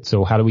sounds great.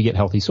 So how do we get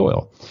healthy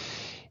soil?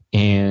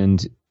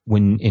 And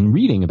when in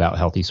reading about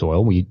healthy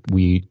soil,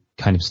 we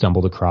kind of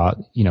stumbled across,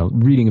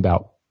 reading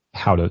about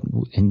how to,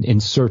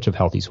 in search of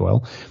healthy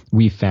soil,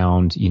 we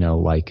found,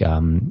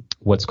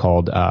 what's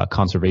called,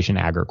 conservation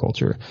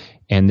agriculture.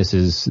 And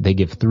they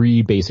give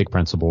 3 basic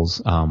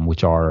principles,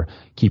 which are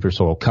keep your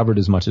soil covered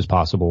as much as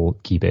possible,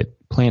 keep it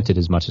planted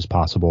as much as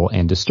possible,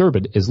 and disturb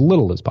it as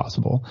little as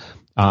possible.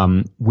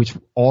 Which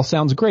all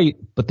sounds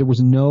great, but there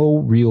was no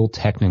real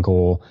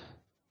technical,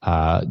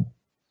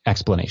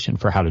 explanation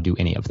for how to do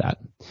any of that.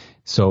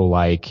 So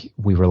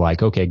we were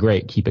like, okay,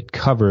 great. Keep it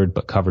covered,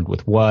 but covered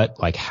with what?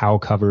 Like how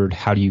covered?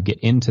 How do you get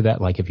into that?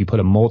 Like if you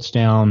put a mulch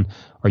down,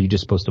 are you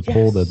just supposed to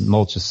pull the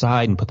mulch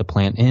aside and put the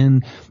plant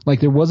in? Like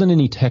there wasn't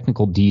any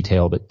technical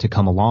detail to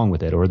come along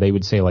with it. Or they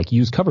would say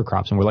use cover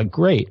crops. And we're like,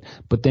 great.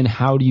 But then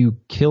how do you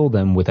kill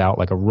them without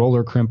a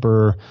roller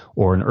crimper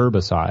or an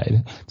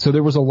herbicide? So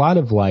there was a lot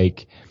of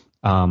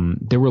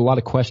there were a lot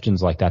of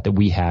questions like that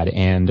we had.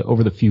 And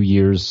over the few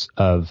years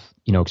of,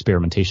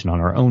 experimentation on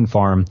our own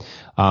farm,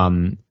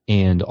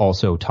 and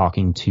also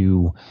talking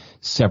to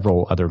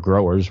several other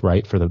growers,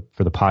 right, for the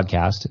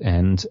podcast.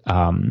 And,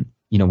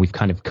 we've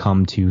kind of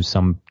come to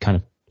some kind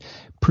of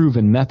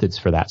proven methods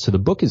for that. So the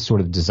book is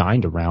sort of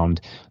designed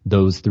around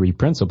those 3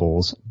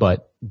 principles,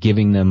 but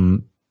giving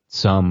them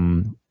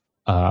some,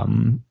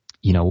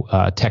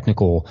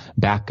 technical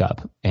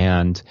backup.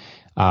 And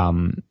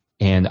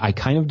I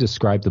kind of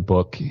describe the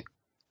book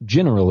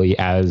generally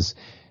as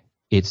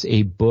it's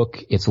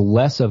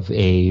less of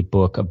a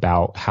book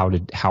about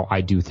how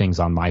I do things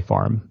on my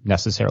farm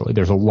necessarily.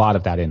 There's a lot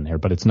of that in there,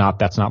 but that's not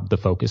the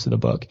focus of the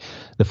book.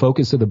 The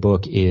focus of the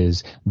book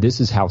is this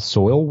is how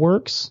soil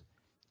works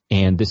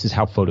and this is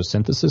how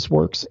photosynthesis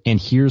works. And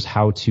here's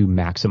how to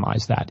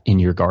maximize that in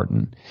your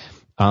garden.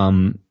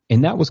 And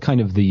that was kind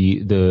of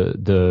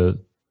the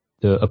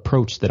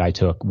approach that I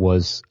took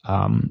was,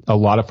 a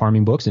lot of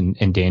farming books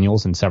and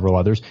Daniel's and several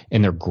others,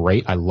 and they're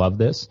great. I love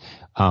this.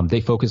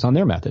 They focus on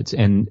their methods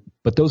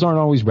but those aren't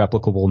always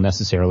replicable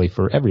necessarily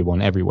for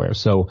everyone everywhere.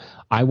 So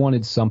I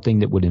wanted something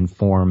that would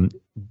inform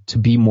to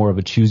be more of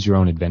a choose your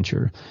own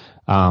adventure.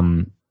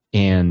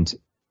 And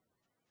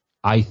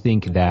I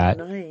think that,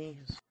 nice.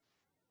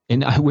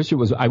 And I wish it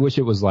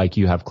was like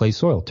you have clay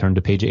soil, turn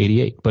to page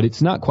 88, but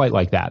it's not quite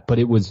like that. But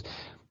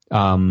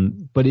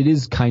but it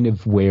is kind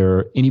of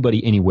where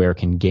anybody anywhere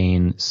can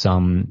gain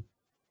some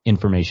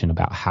information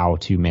about how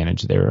to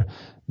manage their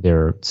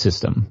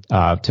system,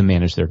 to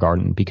manage their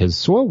garden, because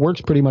soil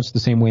works pretty much the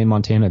same way in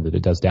Montana that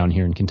it does down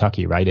here in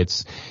Kentucky, right?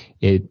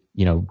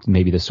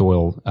 Maybe the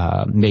soil,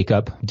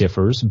 makeup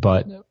differs,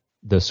 but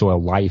the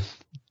soil life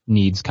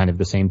needs kind of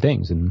the same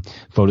things, and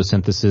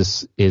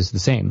photosynthesis is the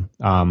same.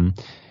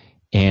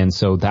 And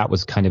so that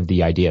was kind of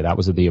the idea. That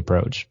was the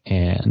approach.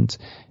 And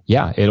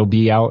yeah, it'll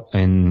be out,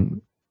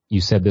 and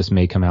you said this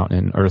may come out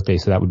in Earth Day,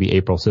 so that would be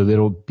April. So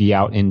it'll be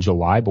out in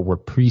July, but we're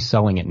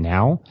pre-selling it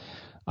now.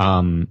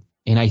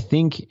 And I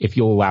think if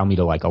you'll allow me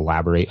to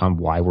elaborate on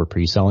why we're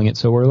pre-selling it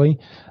so early,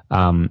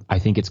 I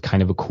think it's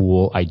kind of a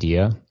cool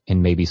idea,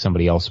 and maybe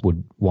somebody else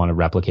would want to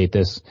replicate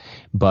this.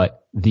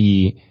 But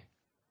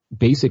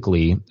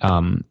basically,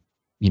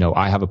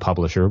 I have a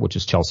publisher, which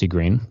is Chelsea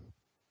Green,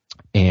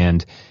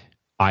 and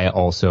I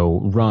also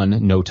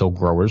run No-Till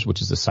Growers,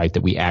 which is a site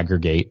that we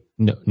aggregate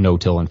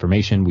no-till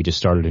information. We just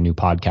started a new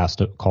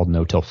podcast called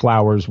No-Till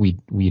Flowers. We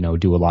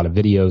do a lot of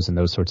videos and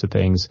those sorts of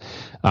things,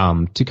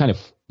 to kind of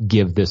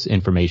give this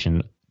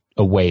information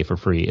away for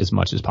free as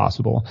much as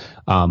possible.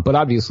 But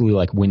obviously,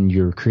 when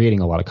you're creating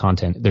a lot of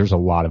content, there's a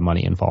lot of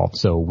money involved.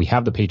 So we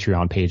have the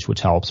Patreon page,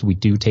 which helps. We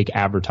do take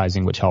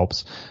advertising, which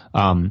helps.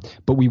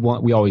 But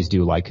we always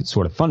do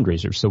sort of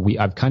fundraisers. So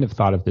I've kind of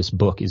thought of this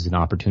book as an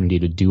opportunity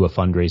to do a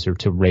fundraiser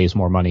to raise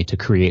more money to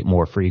create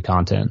more free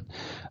content.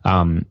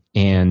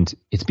 And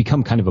it's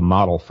become kind of a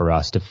model for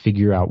us to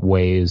figure out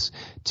ways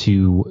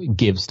to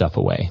give stuff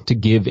away, to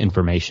give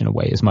information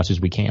away as much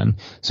as we can.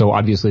 So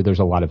obviously there's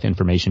a lot of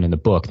information in the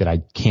book that I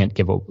can't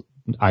give.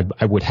 I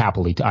will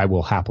happily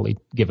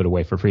give it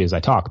away for free as I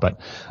talk, but,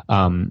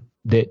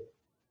 that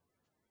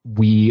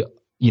we,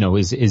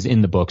 is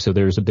in the book. So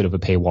there's a bit of a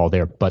paywall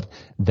there, but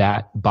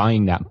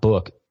buying that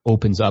book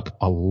opens up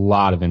a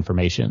lot of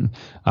information,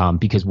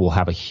 because we'll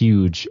have a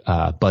huge,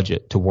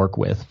 budget to work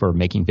with for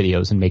making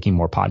videos and making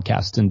more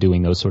podcasts and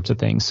doing those sorts of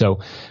things. So,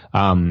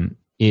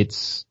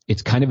 it's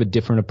kind of a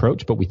different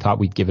approach, but we thought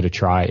we'd give it a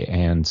try.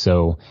 And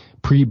so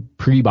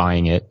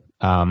pre-buying it,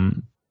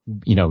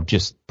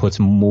 just puts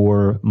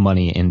more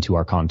money into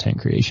our content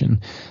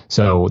creation.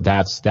 So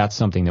that's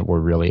something that we're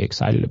really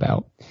excited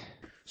about.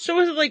 So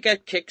is it like a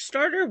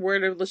Kickstarter? Where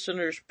do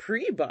listeners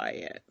pre-buy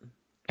it?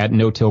 At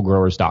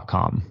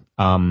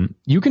notillgrowers.com.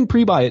 You can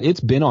pre-buy it.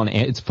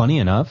 It's funny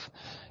enough,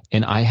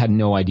 and I had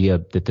no idea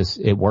that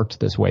it worked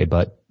this way,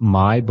 but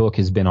my book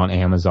has been on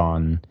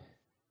Amazon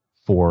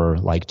for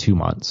like 2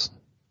 months,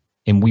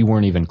 and we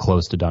weren't even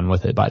close to done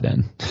with it by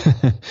then.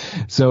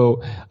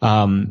 So,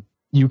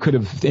 you could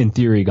have, in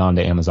theory, gone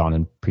to Amazon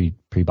and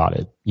pre-bought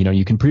it.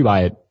 You can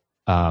pre-buy it.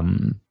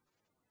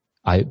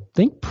 I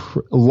think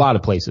a lot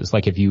of places,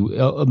 like if you,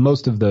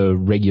 most of the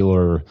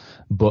regular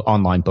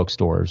online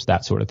bookstores,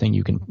 that sort of thing,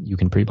 you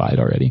can pre-buy it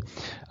already,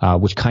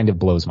 which kind of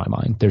blows my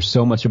mind. There's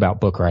so much about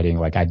book writing,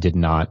 like I did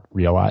not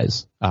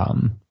realize,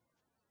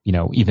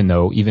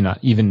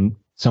 even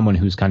someone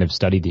who's kind of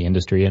studied the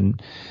industry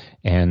and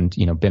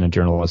been a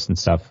journalist and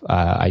stuff,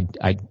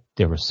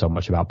 there was so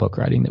much about book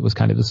writing that was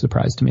kind of a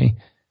surprise to me.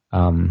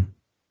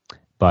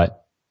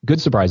 But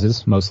good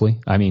surprises mostly.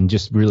 I mean,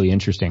 just really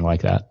interesting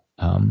like that.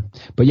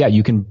 But yeah,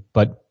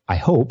 but I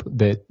hope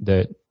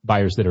that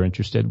buyers that are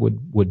interested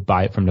would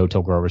buy it from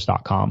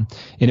notillgrowers.com.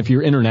 And if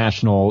you're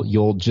international,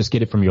 you'll just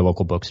get it from your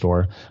local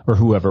bookstore or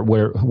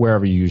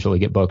wherever you usually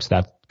get books,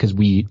 because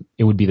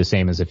it would be the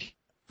same as if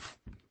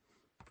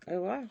I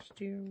lost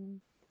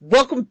you.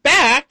 Welcome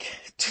back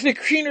to the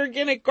Green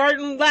Organic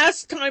Garden.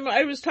 Last time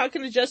I was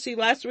talking to Jesse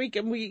last week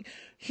and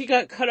he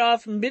got cut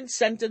off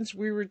mid-sentence.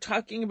 We were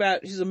talking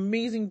about his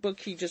amazing book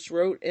he just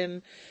wrote,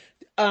 and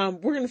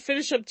we're going to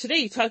finish up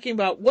today talking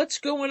about what's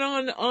going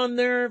on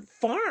their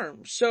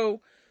farm.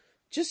 So,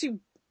 Jesse,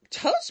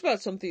 tell us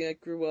about something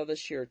that grew well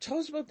this year. Tell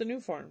us about the new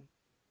farm.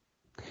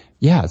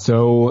 Yeah,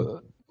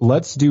 so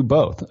let's do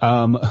both.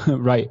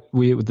 Right,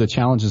 the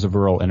challenges of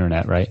rural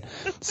internet, right?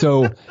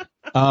 So,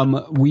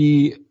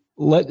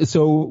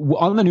 so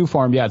on the new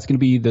farm, yeah, it's going to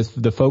be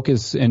the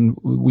focus, and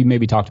we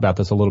maybe talked about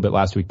this a little bit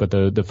last week, but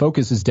the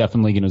focus is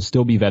definitely going to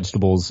still be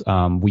vegetables.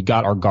 We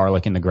got our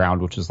garlic in the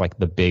ground, which is like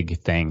the big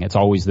thing. It's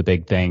always the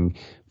big thing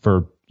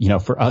for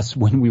us.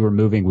 When we were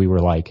moving, we were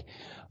like,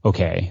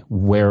 okay,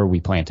 where are we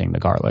planting the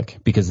garlic?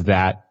 Because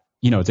that,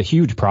 it's a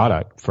huge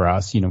product for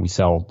us. We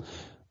sell,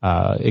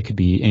 it could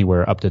be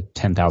anywhere up to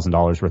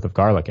 $10,000 worth of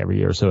garlic every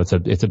year. So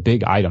it's a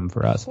big item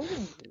for us.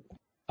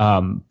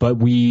 But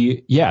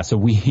so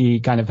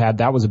we kind of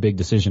that was a big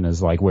decision,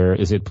 is like, where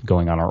is it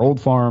going on our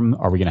old farm?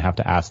 Are we going to have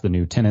to ask the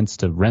new tenants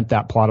to rent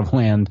that plot of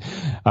land?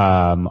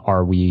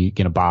 Are we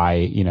going to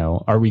buy,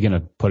 are we going to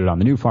put it on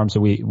the new farm?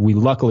 So we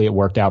luckily it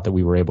worked out that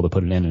we were able to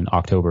put it in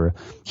October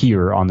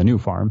here on the new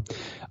farm.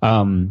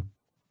 How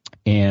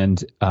many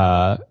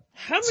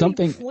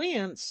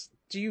plants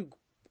do you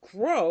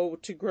grow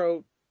to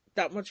grow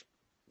that much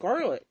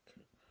garlic?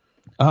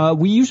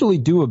 We usually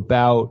do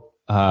about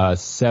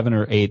 7,000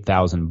 or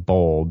 8,000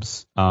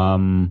 bulbs.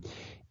 And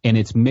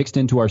it's mixed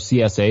into our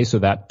CSA, so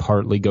that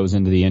partly goes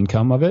into the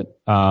income of it.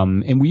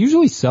 And we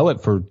usually sell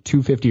it for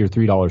 $2.50 or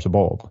 $3 a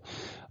bulb.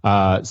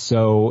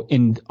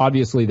 And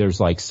obviously there's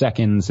like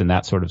seconds and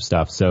that sort of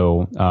stuff.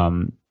 So,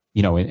 and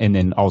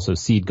then also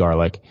seed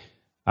garlic.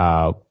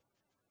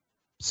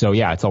 So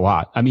yeah, it's a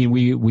lot. I mean,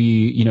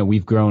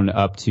 we've grown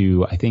up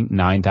to, I think,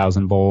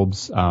 9,000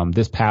 bulbs.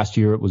 This past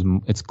year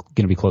it's going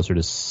to be closer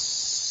to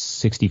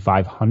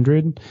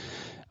 6,500.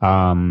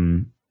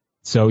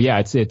 So yeah,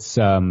 it's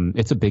a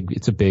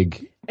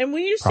big. And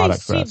when you say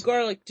seed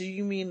garlic, do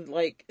you mean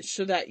like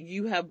so that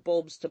you have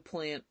bulbs to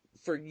plant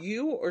for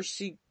you, or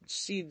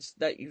seeds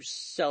that you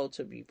sell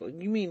to people?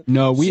 You mean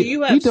no? We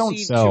don't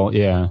sell.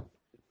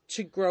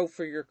 To grow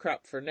for your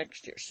crop for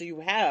next year. So you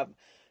have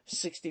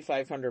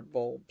 6,500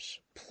 bulbs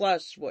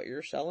plus what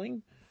you're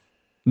selling.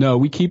 No,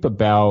 we keep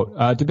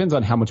about, depends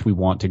on how much we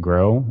want to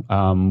grow.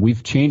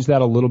 We've changed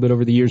that a little bit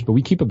over the years, but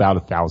we keep about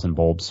 1,000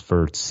 bulbs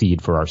for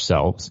seed for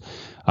ourselves.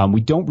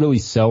 We don't really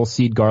sell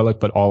seed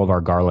garlic, but all of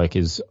our garlic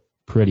is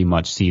pretty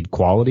much seed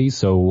quality.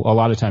 So a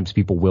lot of times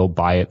people will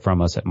buy it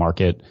from us at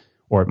market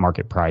or at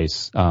market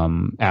price,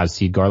 as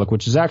seed garlic,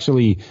 which is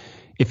actually,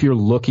 if you're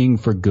looking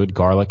for good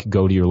garlic,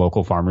 go to your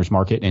local farmer's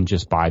market and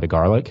just buy the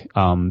garlic.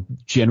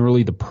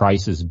 Generally the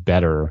price is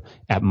better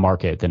at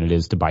market than it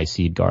is to buy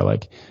seed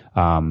garlic.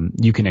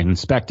 You can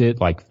inspect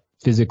it like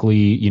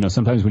physically,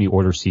 sometimes when you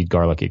order seed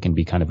garlic, it can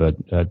be kind of a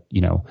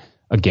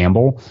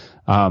gamble.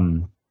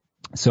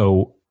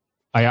 So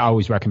I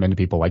always recommend to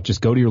people, like,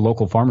 just go to your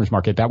local farmer's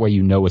market. That way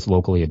it's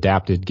locally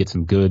adapted, get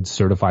some good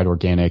certified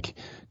organic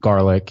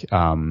garlic.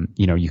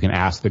 You can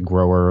ask the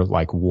grower,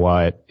 like,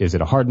 what, is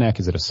it a hard neck?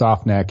 Is it a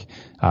soft neck?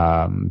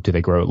 Do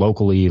they grow it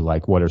locally?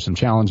 Like, what are some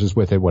challenges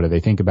with it? What do they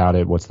think about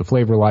it? What's the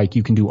flavor like?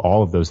 You can do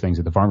all of those things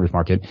at the farmer's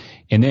market.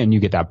 And then you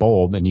get that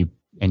bulb and you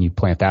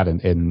plant that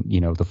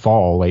in the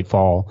fall, late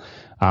fall.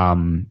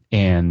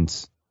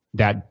 And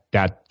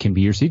that can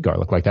be your seed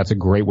garlic. Like that's a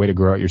great way to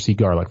grow out your seed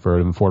garlic for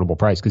an affordable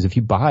price. Because if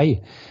you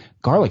buy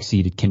garlic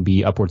seed, it can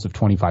be upwards of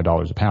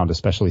 $25 a pound,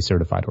 especially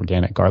certified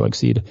organic garlic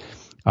seed.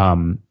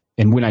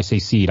 And when I say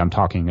seed, I'm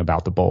talking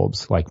about the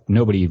bulbs. Like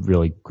nobody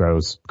really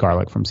grows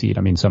garlic from seed.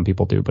 I mean, some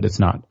people do, but it's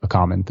not a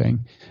common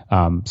thing.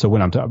 So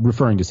when I'm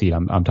referring to seed,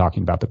 I'm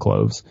talking about the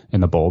cloves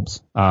and the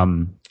bulbs.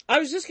 I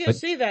was just going to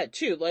say that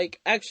too. Like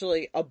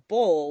actually a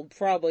bulb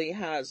probably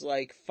has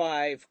like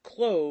 5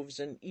 cloves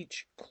and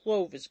each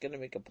clove is going to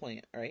make a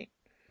plant, right?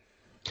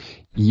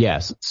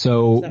 Yes.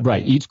 So right.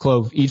 Right. Each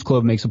clove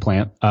makes a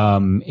plant.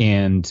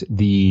 And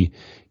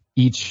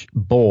each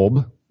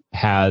bulb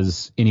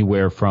has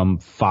anywhere from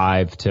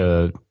 5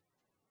 to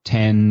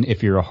 10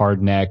 if you're a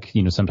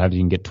hardneck. Sometimes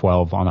you can get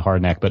 12 on a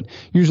hardneck, but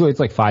usually it's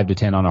like 5 to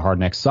 10 on a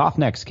hardneck.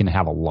 Softnecks can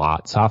have a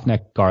lot.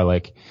 Softneck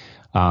garlic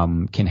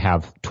can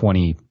have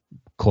 20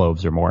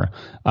 cloves or more.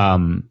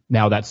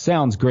 Now that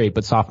sounds great,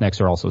 but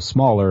softnecks are also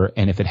smaller,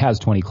 and if it has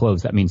 20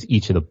 cloves, that means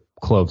each of the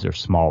cloves are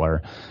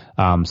smaller.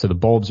 So the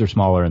bulbs are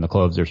smaller and the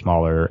cloves are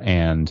smaller,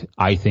 and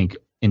I think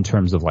in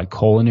terms of like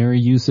culinary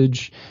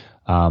usage,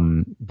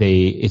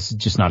 it's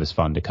just not as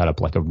fun to cut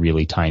up like a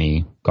really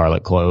tiny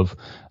garlic clove.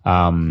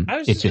 I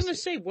was just going to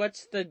say,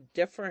 what's the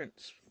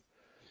difference?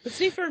 But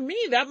see, for me,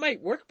 that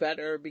might work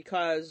better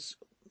because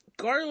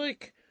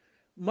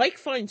Mike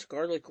finds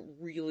garlic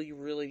really,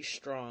 really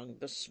strong,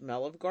 the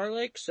smell of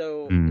garlic.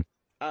 So,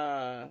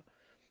 I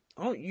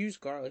don't use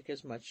garlic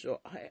as much.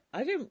 So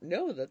I didn't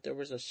know that there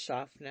was a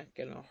soft neck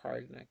and a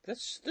hard neck.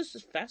 This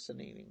is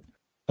fascinating.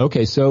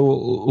 Okay, so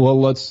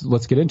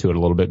let's get into it a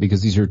little bit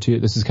because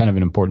this is kind of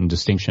an important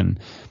distinction.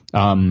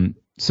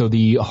 So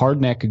the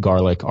hardneck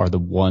garlic are the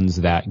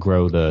ones that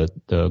grow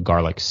the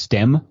garlic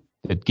stem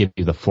that give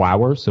you the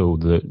flower. So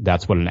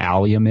that's what an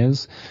allium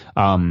is.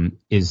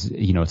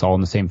 It's all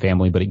in the same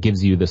family, but it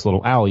gives you this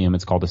little allium.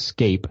 It's called a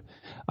scape.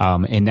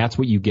 And that's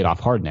what you get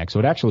off hardneck. So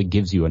it actually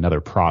gives you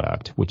another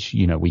product, which,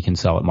 we can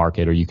sell at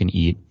market or you can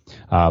eat.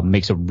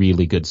 Makes a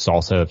really good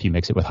salsa if you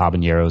mix it with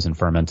habaneros and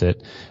ferment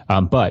it.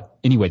 But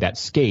anyway, that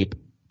scape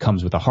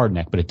comes with a hard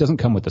neck, but it doesn't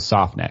come with a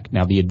soft neck.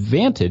 Now, the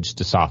advantage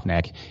to soft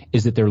neck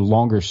is that they're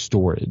longer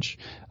storage.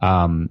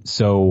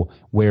 So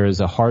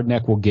whereas a hard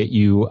neck will get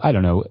you, I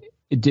don't know,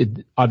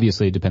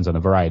 obviously it depends on the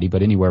variety,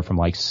 but anywhere from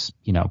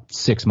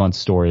 6 months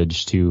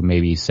storage to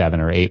maybe 7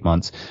 or 8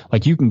 months.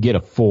 Like you can get a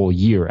full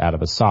year out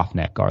of a soft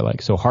neck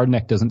garlic. So hard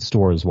neck doesn't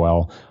store as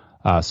well.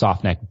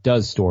 Soft neck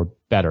does store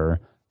better.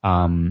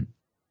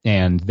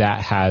 And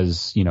that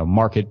has,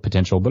 market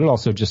potential, but it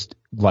also just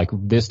like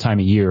this time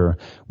of year,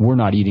 we're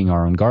not eating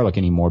our own garlic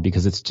anymore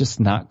because it's just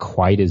not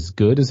quite as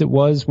good as it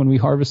was when we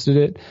harvested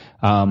it.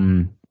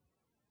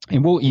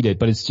 And we'll eat it,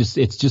 but it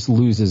just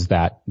loses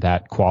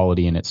that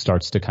quality and it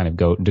starts to kind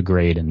of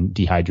degrade and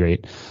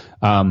dehydrate.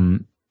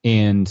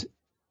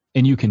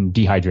 And you can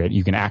dehydrate,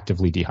 you can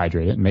actively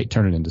dehydrate it and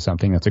turn it into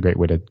something. That's a great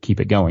way to keep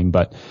it going.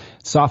 But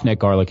soft neck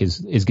garlic is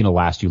going to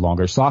last you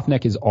longer. Soft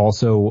neck is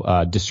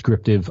also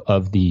descriptive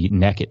of the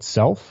neck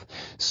itself.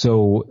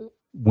 So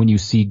when you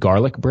see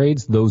garlic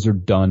braids, those are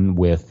done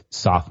with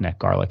soft neck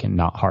garlic and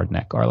not hard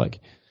neck garlic.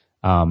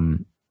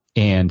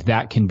 And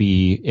that can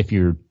be, if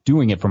you're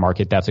doing it for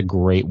market, that's a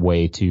great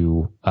way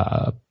to,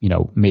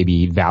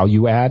 maybe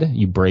value add.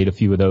 You braid a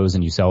few of those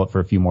and you sell it for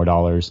a few more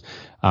dollars.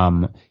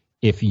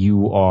 If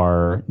you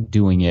are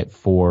doing it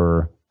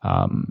for,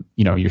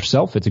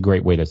 yourself, it's a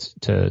great way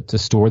to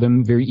store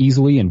them very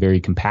easily and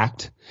very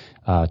compact,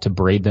 to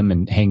braid them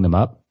and hang them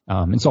up.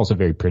 It's also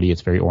very pretty.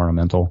 It's very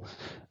ornamental.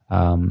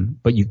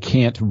 But you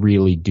can't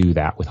really do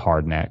that with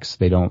hard necks.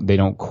 They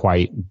don't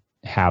quite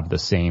have the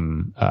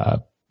same,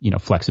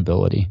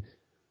 flexibility.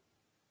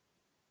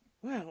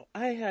 Wow,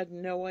 I had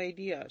no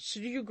idea.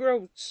 So do you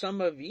grow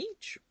some of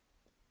each?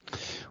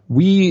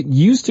 We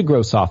used to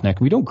grow soft neck.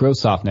 We don't grow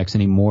soft necks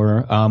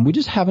anymore. We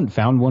just haven't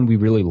found one we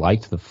really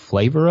liked the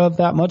flavor of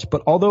that much.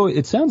 But although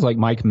it sounds like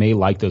Mike may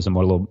like those a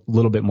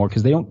little bit more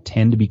because they don't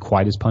tend to be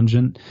quite as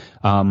pungent.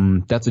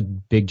 That's a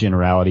big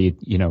generality,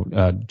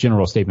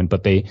 general statement,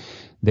 but they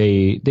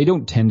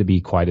don't tend to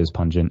be quite as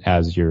pungent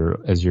as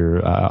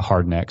your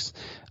hard necks.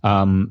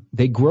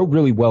 They grow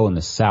really well in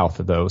the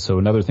South though. So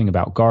another thing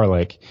about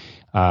garlic,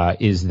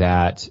 is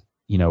that,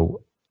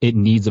 it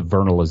needs a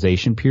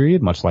vernalization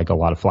period, much like a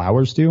lot of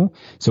flowers do.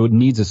 So it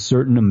needs a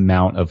certain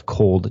amount of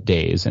cold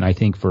days. And I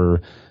think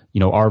for,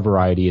 our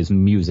variety is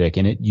music,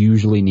 and it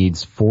usually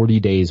needs 40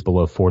 days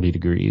below 40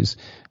 degrees.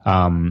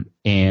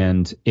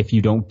 And if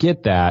you don't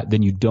get that,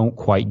 then you don't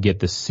quite get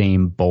the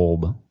same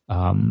bulb.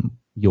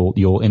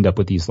 You'll end up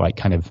with these like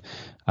kind of,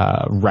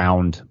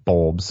 round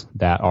bulbs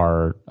that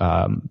are,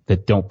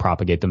 that don't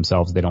propagate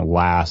themselves. They don't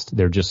last.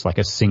 They're just like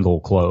a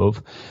single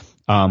clove.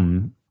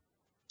 And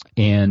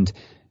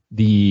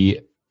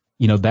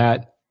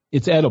that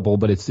it's edible,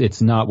 but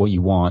it's not what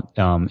you want,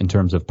 in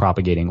terms of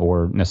propagating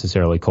or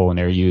necessarily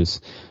culinary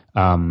use.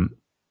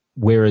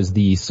 Whereas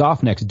the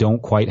soft necks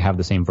don't quite have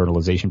the same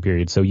fertilization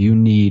period. So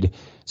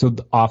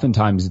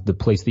oftentimes the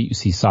place that you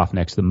see soft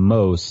necks the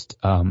most,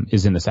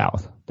 is in the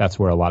South. That's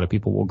where a lot of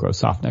people will grow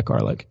soft neck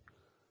garlic.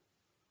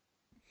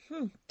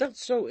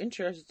 That's so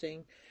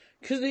interesting.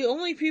 Because the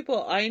only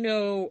people I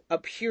know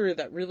up here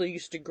that really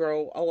used to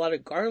grow a lot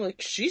of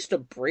garlic, she used to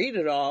braid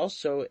it all,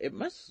 so it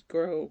must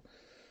grow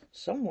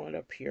somewhat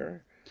up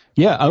here.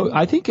 Yeah,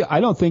 I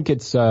don't think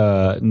it's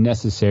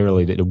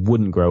necessarily that it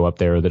wouldn't grow up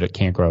there or that it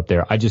can't grow up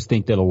there. I just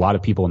think that a lot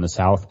of people in the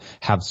South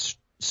have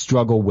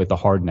struggle with the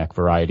hardneck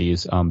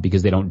varieties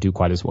because they don't do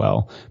quite as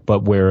well.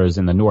 But whereas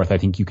in the North, I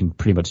think you can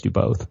pretty much do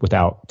both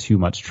without too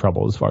much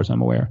trouble, as far as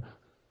I'm aware.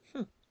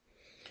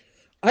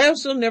 I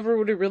also never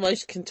would have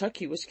realized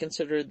Kentucky was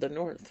considered the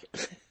North.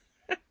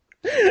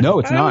 No,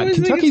 it's not.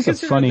 Kentucky's a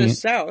funny. The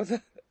South.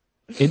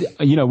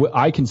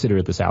 I consider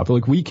it the South.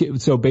 Like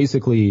so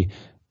basically,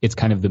 it's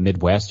kind of the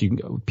Midwest.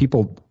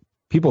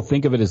 People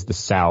think of it as the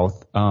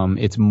South.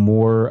 It's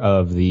more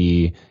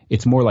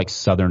like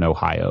Southern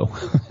Ohio.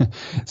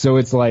 So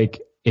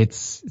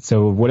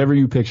so whatever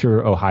you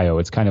picture Ohio,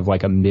 it's kind of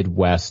like a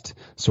Midwest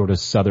sort of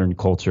Southern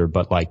culture,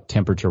 but like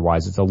temperature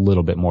wise, it's a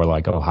little bit more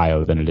like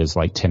Ohio than it is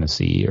like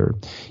Tennessee or,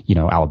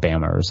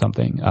 Alabama or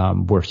something.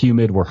 We're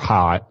humid, we're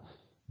hot,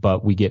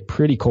 but we get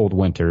pretty cold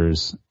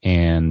winters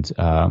and,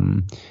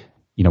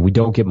 we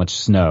don't get much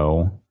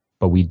snow,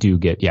 but we do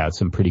get,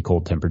 some pretty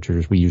cold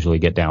temperatures. We usually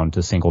get down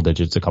to single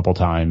digits a couple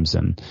times.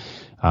 And,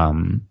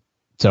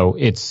 so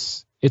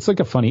it's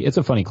a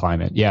funny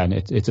climate. Yeah. And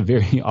it's a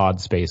very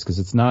odd space because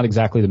it's not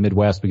exactly the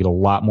Midwest. We get a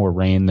lot more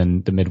rain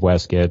than the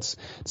Midwest gets.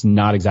 It's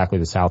not exactly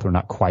the South. We're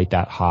not quite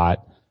that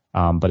hot.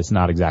 But it's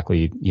not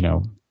exactly,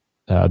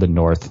 the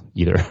North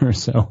either.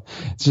 So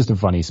it's just a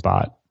funny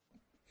spot.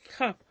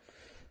 Huh.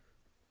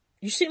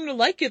 You seem to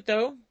like it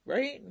though,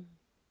 right?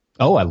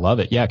 Oh, I love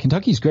it. Yeah.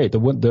 Kentucky's great. The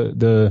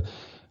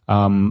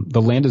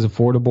land is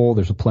affordable.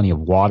 There's plenty of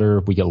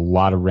water. We get a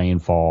lot of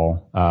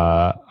rainfall.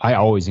 I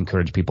always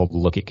encourage people to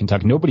look at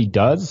Kentucky. Nobody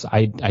does.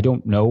 I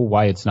don't know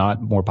why it's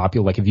not more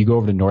popular. Like if you go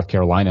over to North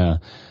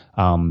Carolina,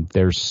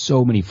 there's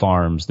so many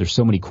farms. There's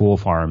so many cool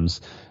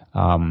farms.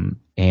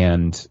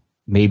 And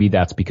maybe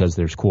that's because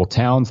there's cool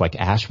towns like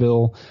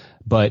Asheville,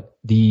 but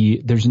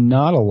there's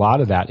not a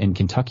lot of that in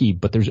Kentucky,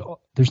 but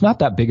there's not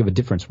that big of a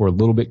difference. We're a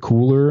little bit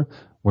cooler.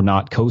 We're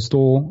not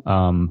coastal.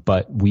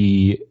 But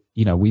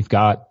we've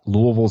got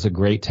Louisville's a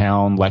great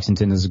town.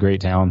 Lexington is a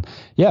great town.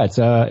 Yeah, it's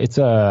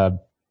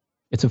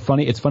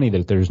funny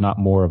that there's not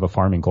more of a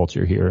farming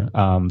culture here.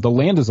 The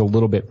land is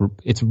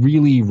it's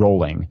really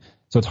rolling.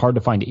 So it's hard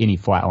to find any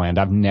flat land.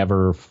 I've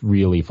never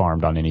really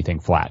farmed on anything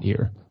flat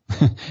here.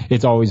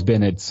 It's always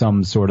been at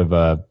some sort of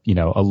a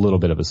little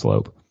bit of a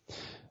slope.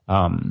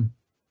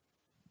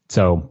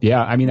 So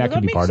yeah, I mean, that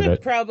could be part of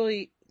it.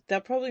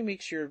 That probably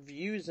makes your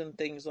views and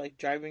things like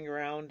driving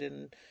around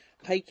and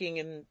hiking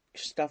and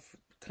stuff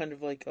kind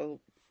of like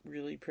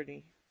really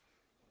pretty.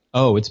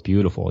 Oh, it's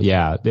beautiful.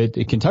 Yeah.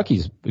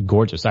 Kentucky's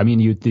gorgeous. I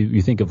mean,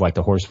 you think of like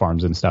the horse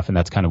farms and stuff, and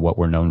that's kind of what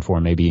we're known for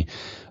maybe.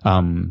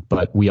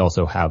 But we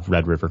also have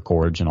Red River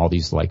Gorge and all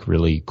these like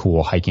really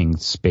cool hiking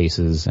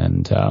spaces.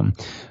 And,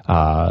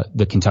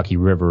 the Kentucky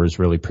River is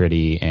really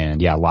pretty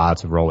and yeah,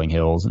 lots of rolling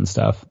hills and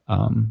stuff.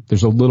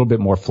 There's a little bit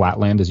more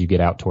flatland as you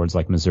get out towards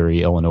like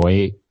Missouri,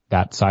 Illinois,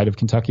 that side of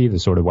Kentucky, the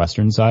sort of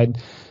western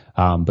side.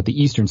 But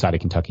the eastern side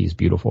of Kentucky is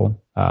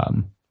beautiful.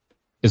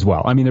 As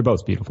well. I mean, they're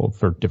both beautiful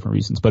for different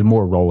reasons, but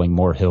more rolling,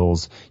 more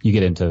hills. You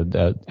get into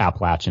the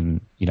Appalachian,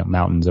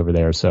 mountains over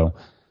there. So,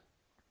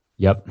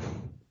 yep.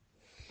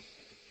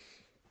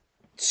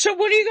 So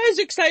what are you guys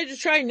excited to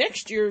try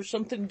next year?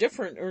 Something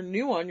different or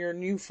new on your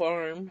new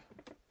farm?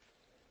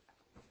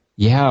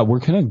 Yeah, we're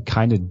going to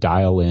kind of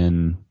dial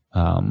in,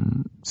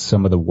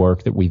 some of the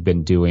work that we've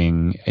been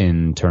doing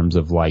in terms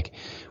of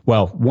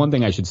one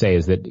thing I should say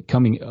is that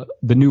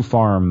the new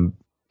farm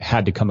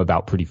had to come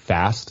about pretty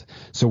fast.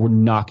 So we're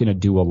not going to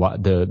do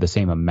the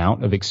same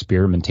amount of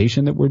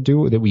experimentation that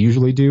we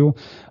usually do.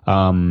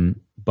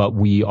 But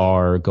we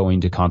are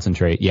going to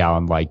concentrate,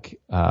 on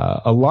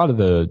a lot of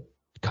the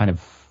kind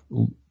of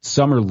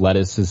summer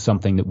lettuce is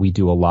something that we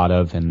do a lot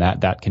of, and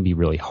that can be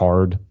really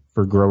hard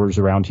for growers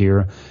around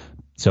here.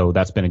 So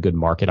that's been a good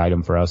market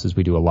item for us, is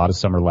we do a lot of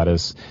summer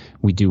lettuce.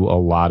 We do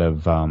a lot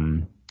of,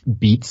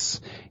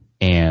 beets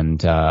and,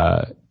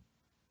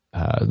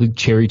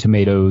 cherry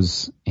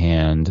tomatoes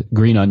and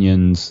green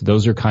onions.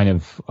 Those are kind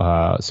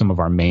of some of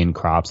our main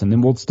crops. And then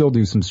we'll still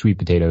do some sweet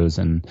potatoes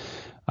and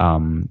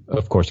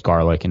of course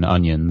garlic and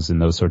onions and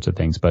those sorts of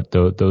things. But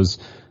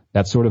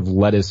that sort of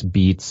lettuce,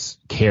 beets,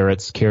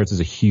 carrots. Carrots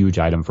is a huge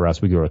item for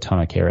us. We grow a ton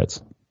of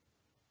carrots.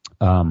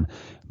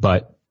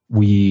 But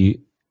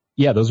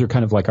those are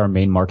kind of like our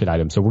main market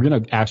items. So we're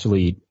going to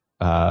actually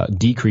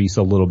decrease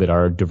a little bit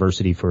our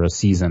diversity for a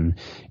season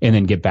and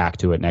then get back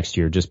to it next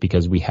year, just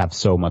because we have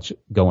so much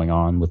going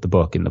on with the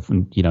book and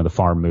the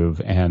farm move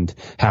and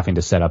having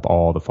to set up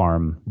all the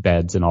farm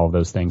beds and all of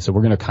those things. So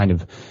we're going to kind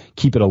of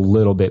keep it a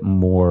little bit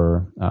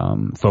more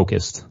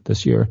focused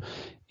this year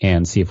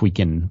and see if we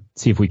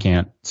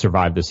can't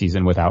survive the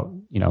season without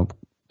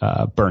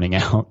burning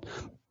out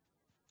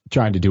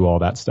trying to do all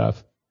that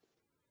stuff.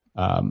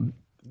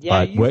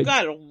 You've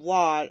got a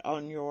lot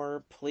on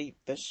your plate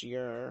this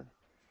year.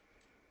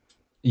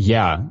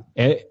 Yeah,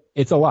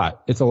 it's a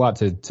lot. It's a lot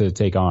to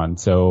take on.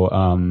 So,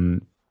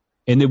 and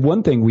the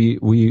one thing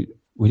we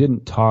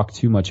didn't talk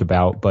too much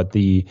about, but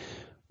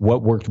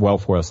what worked well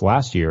for us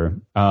last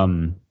year,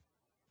 and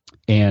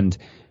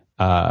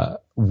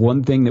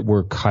one thing that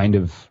we're kind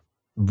of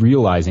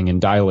realizing and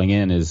dialing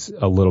in is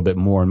a little bit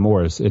more and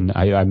more is, and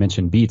I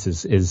mentioned beets,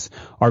 is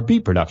our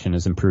beet production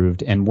has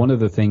improved. And one of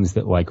the things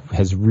that like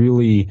has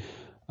really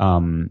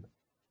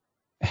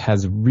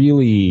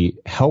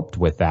helped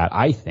with that,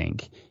 I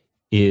think,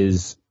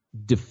 is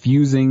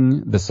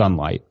diffusing the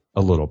sunlight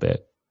a little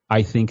bit.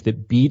 I think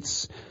that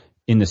beets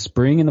in the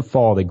spring and the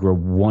fall, they grow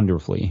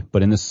wonderfully,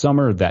 but in the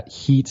summer, that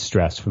heat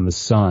stress from the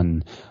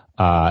sun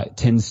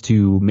tends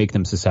to make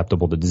them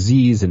susceptible to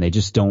disease, and they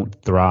just don't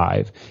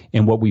thrive.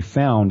 And what we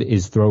found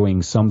is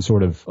throwing some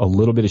sort of a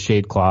little bit of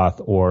shade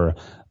cloth or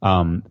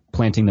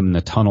planting them in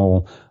the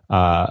tunnel,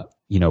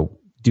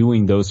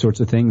 doing those sorts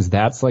of things.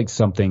 That's like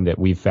something that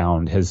we've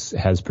found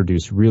has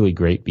produced really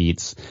great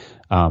beets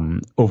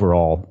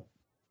overall.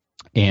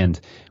 And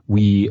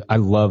I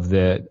love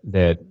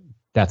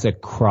that's a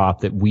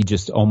crop that we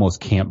just almost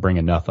can't bring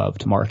enough of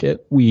to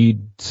market. We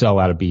sell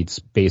out of beets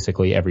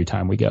basically every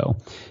time we go.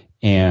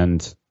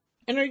 And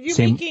are you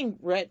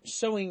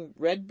sowing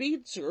red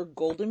beets or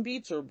golden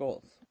beets or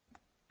both?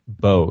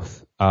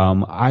 Both.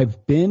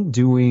 I've been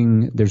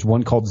there's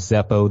one called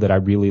Zeppo that I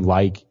really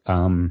like.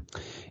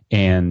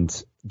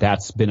 And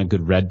that's been a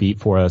good red beet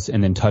for us.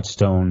 And then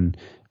Touchstone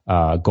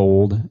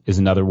Gold is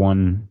another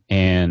one.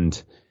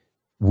 And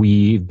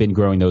we've been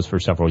growing those for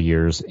several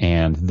years.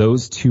 And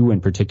those two in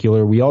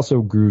particular, we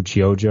also grew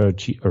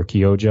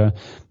Chioggia.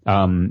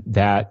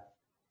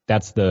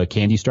 That's the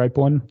candy stripe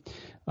one.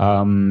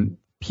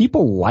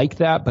 People like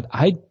that, but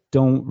I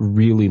don't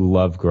really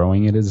love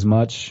growing it as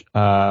much.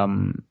 I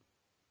don't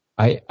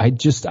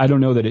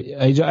know that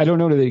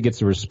it gets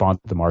the response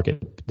to the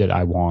market that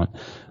I want.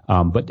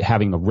 But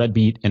having a red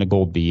beet and a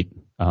gold beet,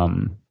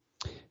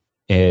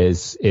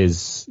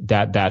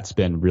 that's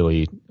been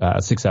really,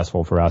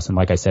 successful for us. And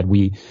like I said,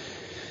 we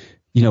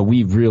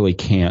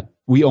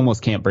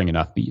almost can't bring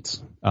enough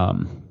beets.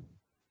 And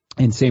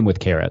same with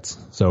carrots.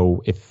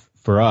 So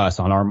for us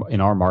in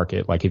our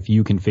market, like if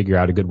you can figure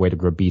out a good way to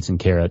grow beets and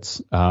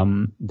carrots,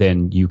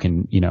 then you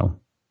can,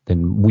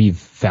 then we've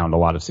found a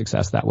lot of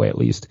success that way at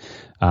least.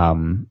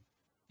 And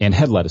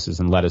head lettuces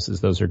and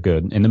lettuces, those are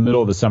good. In the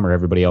middle of the summer,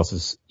 everybody else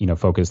is,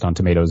 focused on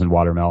tomatoes and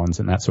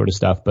watermelons and that sort of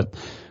stuff. But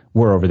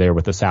we're over there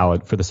with the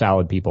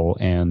salad people.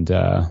 And,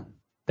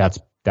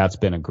 that's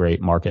been a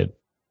great market,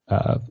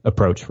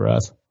 approach for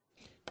us.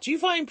 Do you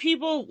find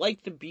people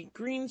like the beet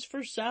greens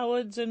for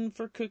salads and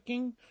for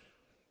cooking?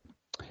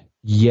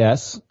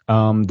 Yes.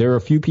 There are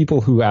a few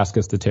people who ask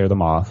us to tear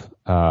them off,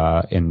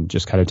 and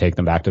just kind of take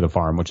them back to the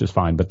farm, which is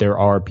fine. But there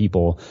are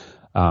people,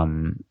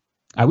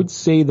 I would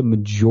say the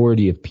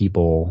majority of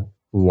people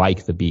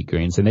like the beet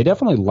greens, and they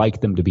definitely like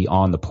them to be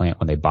on the plant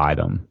when they buy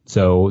them.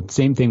 So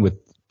same thing with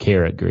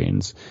carrot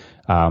greens.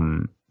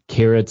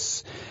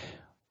 Carrots,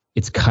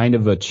 it's kind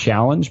of a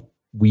challenge.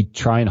 We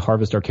try and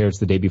harvest our carrots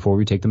the day before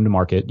we take them to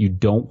market. You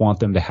don't want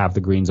them to have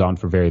the greens on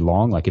for very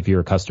long. Like if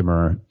you're a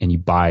customer and you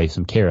buy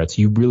some carrots,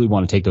 you really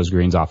want to take those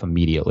greens off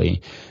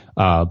immediately.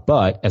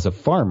 But as a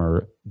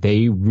farmer,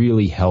 they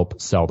really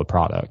help sell the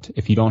product.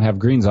 If you don't have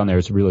greens on there,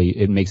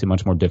 it makes it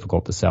much more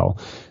difficult to sell.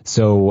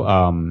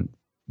 So,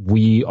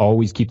 we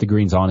always keep the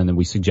greens on, and then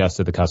we suggest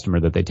to the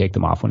customer that they take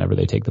them off whenever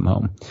they take them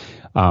home.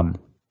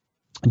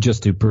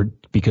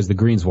 Because the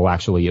greens will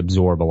actually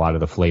absorb a lot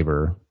of the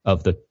flavor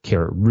of the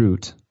carrot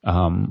root,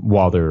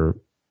 while they're,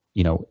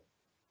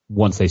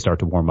 once they start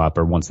to warm up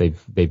or once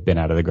they've been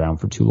out of the ground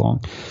for too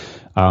long.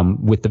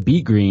 With the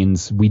beet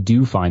greens, we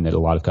do find that a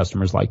lot of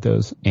customers like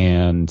those,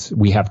 and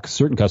we have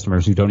certain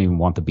customers who don't even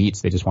want the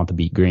beets. They just want the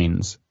beet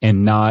greens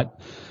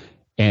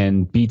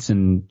and beets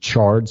and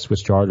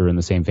Swiss chard are in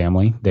the same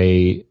family.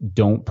 They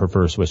don't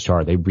prefer Swiss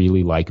chard. They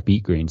really like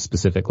beet greens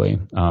specifically.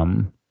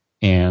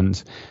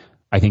 And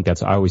I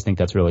always think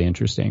that's really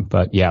interesting.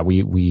 But yeah,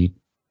 we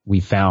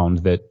found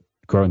that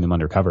growing them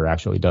undercover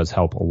actually does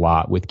help a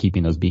lot with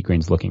keeping those beet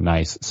greens looking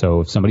nice.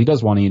 So if somebody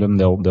does want to eat them,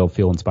 they'll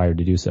feel inspired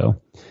to do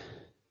so.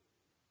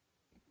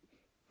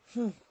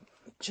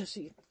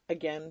 Jesse,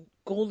 again,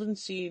 golden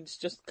seeds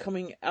just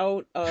coming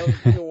out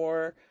of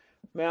your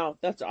mouth.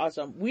 That's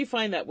awesome. We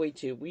find that way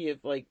too. We have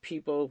like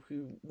people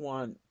who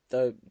want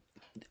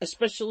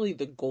especially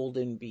the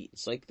golden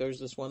beets. Like there's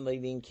this one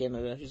lady in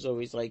Canada who's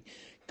always like,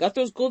 got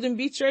those golden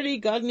beets ready?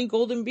 Got any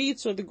golden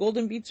beets? Are the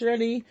golden beets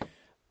ready?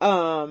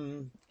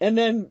 And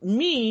then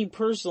me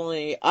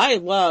personally, I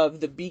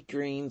love the beet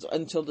greens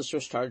until the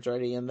Swiss chard's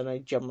ready, and then I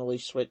generally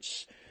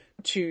switch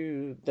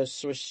to the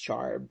Swiss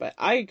chard. But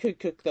I could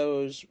cook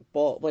those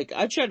both. Like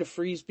I try to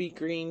freeze beet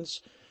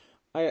greens.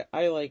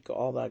 I like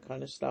all that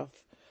kind of stuff.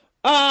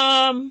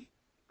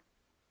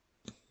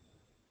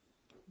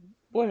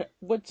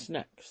 What's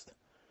next?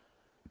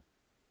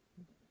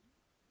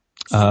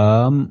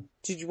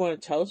 Did you want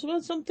to tell us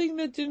about something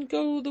that didn't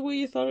go the way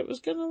you thought it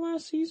was going to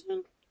last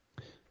season?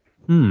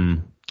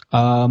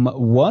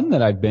 One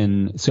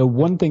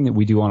thing that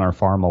we do on our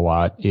farm a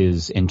lot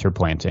is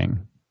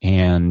interplanting,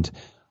 and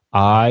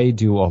I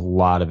do a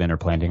lot of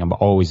interplanting. I'm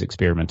always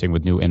experimenting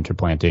with new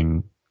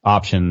interplanting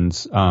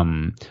options.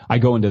 I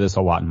go into this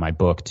a lot in my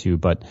book too,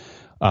 but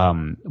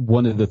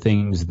one of the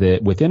things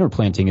that with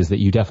interplanting is that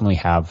you definitely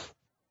have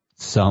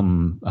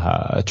some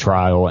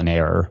trial and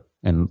error,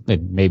 and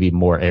maybe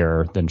more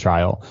error than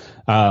trial.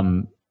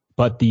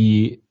 But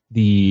the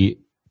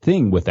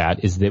thing with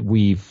that is that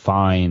we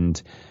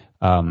find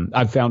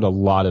I've found a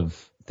lot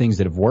of things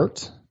that have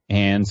worked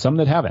and some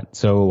that haven't.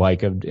 So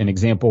like an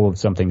example of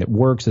something that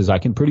works is I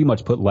can pretty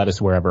much put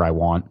lettuce wherever I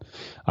want.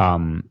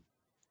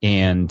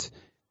 And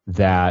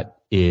that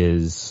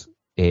is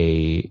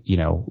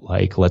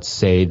like let's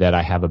say that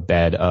I have a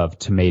bed of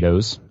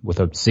tomatoes with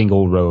a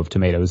single row of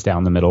tomatoes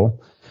down the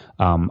middle.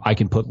 I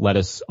can put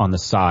lettuce on the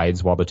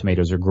sides while the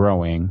tomatoes are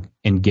growing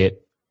and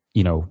get,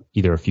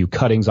 either a few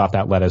cuttings off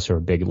that lettuce or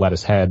a big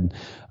lettuce head,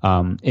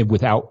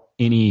 without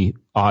any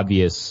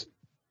obvious,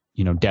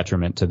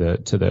 detriment to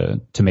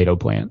the tomato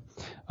plant.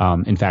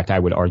 In fact, I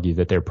would argue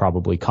that they're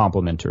probably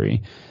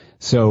complementary.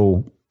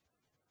 So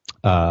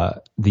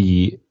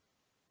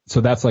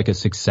that's like a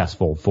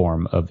successful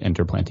form of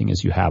interplanting,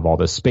 is you have all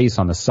this space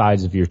on the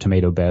sides of your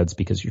tomato beds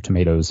because your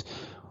tomatoes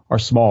are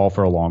small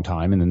for a long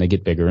time, and then they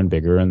get bigger and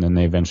bigger, and then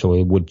they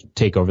eventually would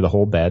take over the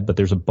whole bed. But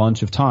there's a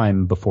bunch of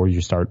time before you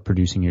start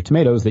producing your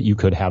tomatoes that you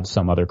could have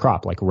some other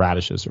crop like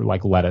radishes or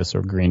like lettuce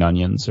or green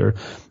onions or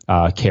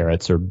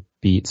carrots or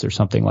beets or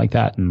something like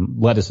that.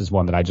 And lettuce is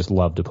one that I just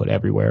love to put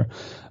everywhere.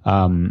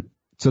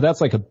 So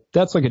that's like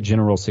a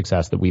general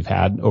success that we've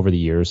had over the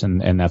years,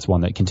 and that's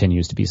one that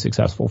continues to be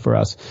successful for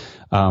us.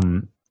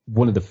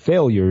 One of the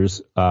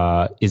failures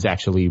is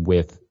actually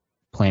with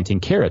planting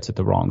carrots at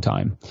the wrong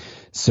time.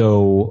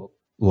 So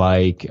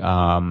like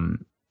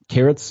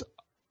carrots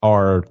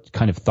are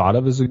kind of thought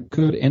of as a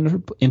good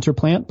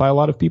interplant by a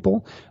lot of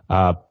people,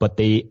 but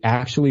they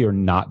actually are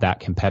not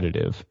that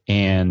competitive.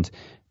 And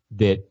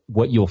that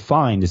what you'll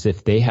find is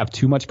if they have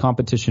too much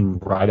competition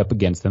right up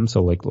against them,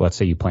 so like let's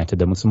say you planted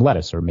them with some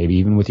lettuce or maybe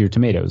even with your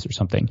tomatoes or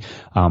something,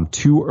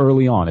 too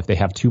early on, if they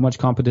have too much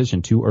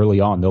competition too early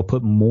on, they'll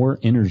put more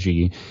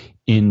energy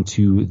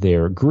into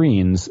their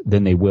greens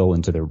than they will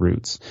into their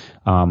roots.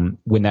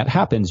 When that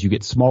happens, you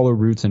get smaller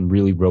roots and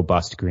really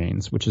robust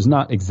greens, which is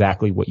not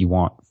exactly what you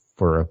want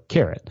for a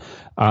carrot.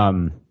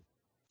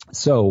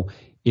 So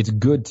it's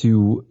good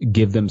to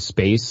give them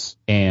space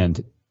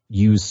and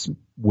use,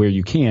 where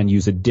you can,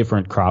 use a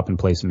different crop in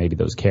place of maybe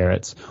those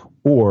carrots.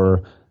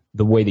 Or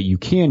the way that you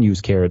can use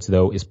carrots,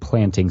 though, is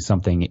planting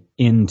something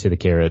into the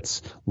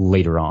carrots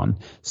later on.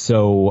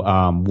 So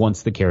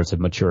once the carrots have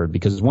matured,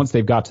 because once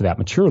they've got to that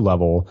mature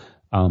level,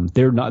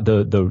 they're not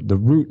the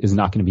root is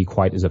not going to be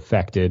quite as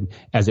affected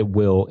as it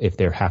will if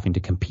they're having to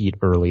compete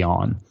early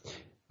on.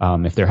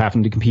 If they're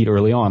having to compete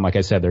early on, like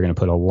I said, they're going to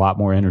put a lot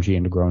more energy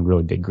into growing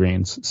really big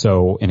greens.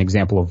 So an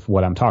example of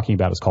what I'm talking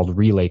about is called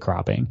relay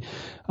cropping.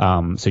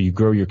 So you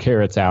grow your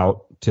carrots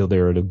out till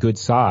they're at a good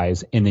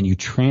size, and then you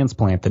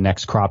transplant the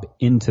next crop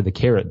into the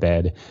carrot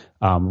bed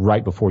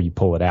right before you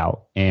pull it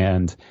out.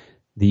 And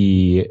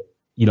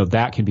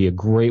that can be a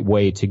great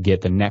way to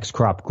get the next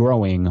crop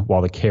growing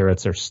while the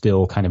carrots are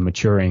still kind of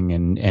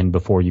maturing and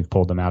before you've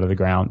pulled them out of the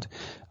ground.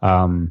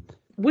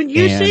 When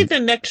you say the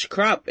next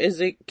crop,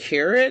 is it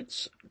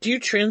carrots? Do you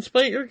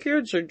transplant your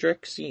carrots or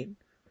direct seed?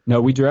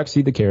 No, we direct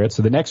seed the carrots.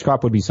 So the next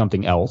crop would be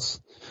something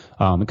else.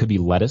 It could be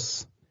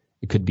lettuce.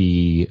 It could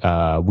be,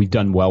 we've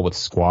done well with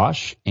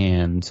squash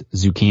and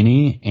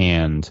zucchini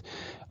and,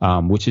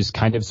 which is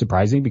kind of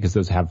surprising because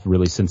those have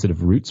really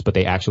sensitive roots, but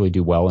they actually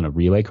do well in a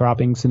relay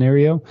cropping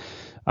scenario.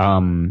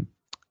 What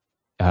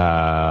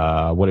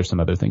are some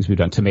other things we've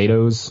done?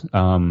 Tomatoes.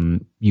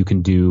 You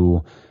can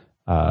do,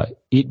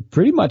 it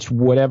pretty much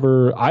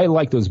whatever. I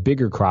like those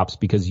bigger crops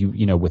because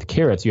with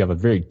carrots, you have a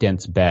very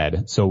dense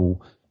bed.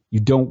 So you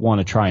don't want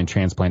to try and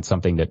transplant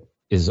something that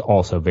is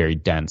also very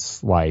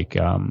dense. Like,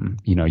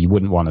 you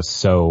wouldn't want to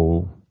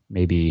sow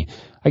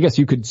I guess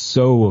you could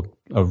sow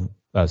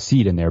a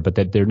seed in there, but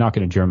that they're not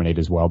going to germinate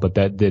as well. But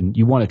then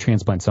you want to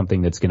transplant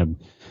something that's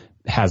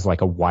has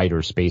like a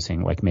wider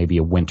spacing, like maybe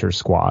a winter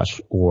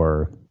squash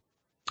or,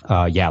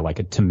 like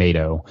a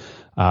tomato.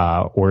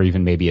 Or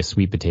even maybe a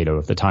sweet potato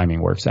if the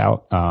timing works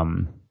out,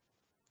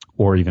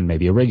 or even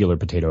maybe a regular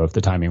potato if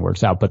the timing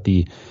works out. But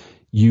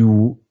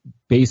you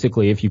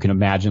basically, if you can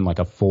imagine like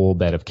a full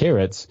bed of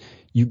carrots,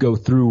 you go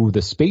through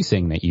the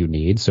spacing that you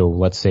need. So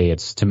let's say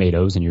it's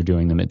tomatoes and you're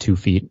doing them at 2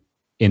 feet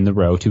in the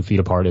row, 2 feet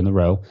apart in the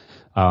row.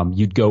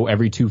 You'd go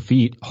every 2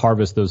 feet,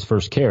 harvest those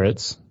first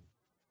carrots,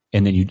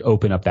 and then you'd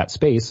open up that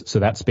space. So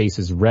that space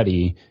is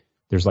ready.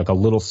 There's like a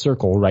little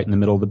circle right in the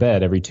middle of the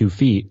bed every 2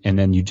 feet, and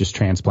then you just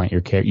transplant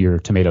your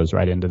tomatoes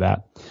right into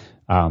that.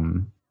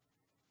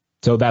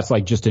 So that's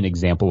like just an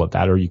example of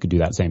that, or you could do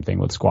that same thing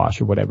with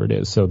squash or whatever it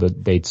is. So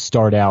they'd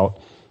start out,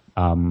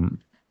 kind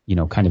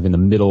of in the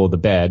middle of the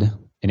bed,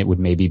 and it would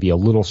maybe be a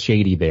little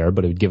shady there,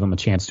 but it would give them a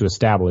chance to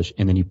establish,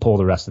 and then you pull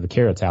the rest of the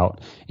carrots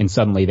out, and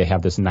suddenly they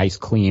have this nice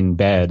clean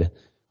bed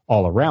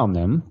all around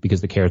them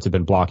because the carrots have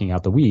been blocking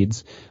out the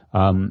weeds,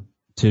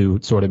 to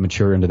sort of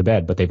mature into the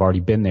bed, but they've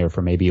already been there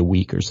for maybe a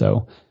week or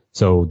so.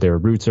 So their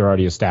roots are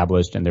already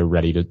established and they're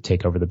ready to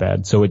take over the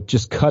bed. So it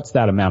just cuts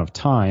that amount of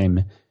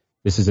time.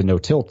 This is a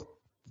no-till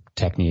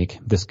technique.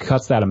 This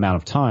cuts that amount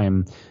of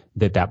time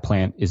that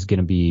plant is going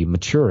to be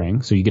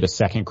maturing. So you get a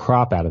second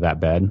crop out of that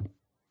bed.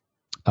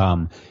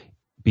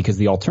 Because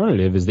the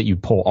alternative is that you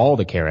pull all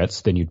the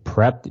carrots, then you'd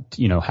prep,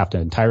 have to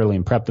entirely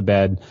prep the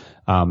bed.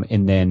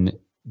 And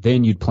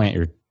then you'd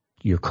plant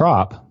your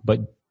crop.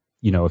 But,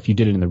 if you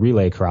did it in the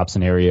relay crop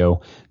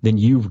scenario, then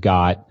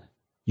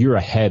you're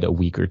ahead a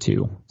week or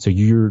two. So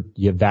you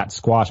have that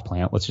squash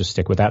plant. Let's just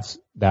stick with that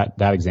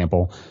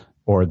example,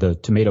 or the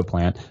tomato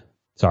plant.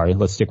 Sorry,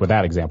 let's stick with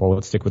that example.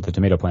 Let's stick with the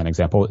tomato plant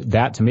example.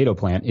 That tomato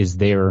plant is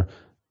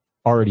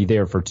already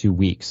there for 2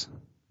 weeks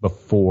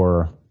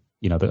before,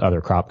 the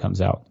other crop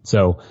comes out.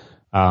 So,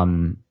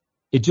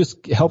 it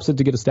just helps it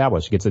to get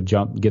established, gets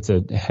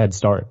a head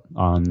start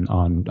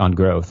on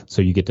growth.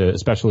 So you get to,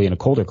 especially in a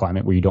colder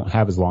climate where you don't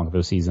have as long of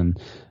a season,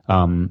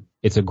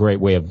 it's a great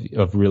way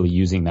of really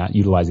utilizing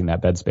that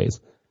bed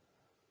space.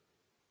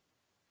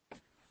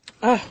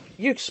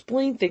 You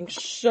explain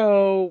things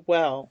so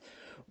well.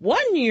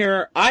 One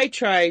year I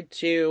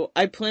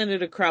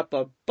planted a crop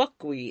of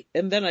buckwheat,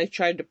 and then I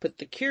tried to put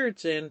the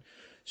carrots in.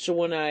 So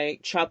when I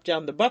chopped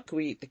down the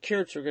buckwheat, the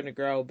carrots were going to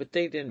grow, but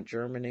they didn't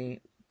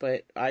germinate.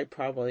 But I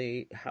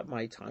probably have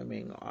my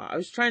timing. I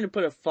was trying to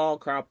put a fall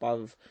crop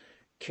of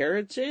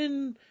carrots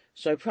in,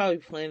 so I probably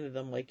planted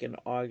them like in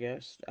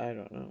August. I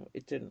don't know.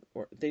 It didn't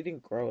work. They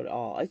didn't grow at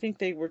all. I think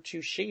they were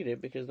too shaded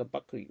because the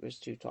buckwheat was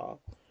too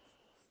tall.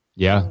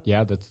 Yeah,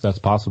 that's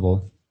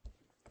possible.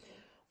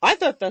 I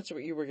thought that's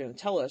what you were going to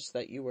tell us,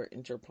 that you were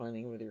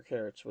interplanting with your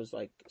carrots was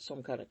like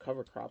some kind of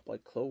cover crop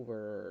like clover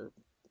or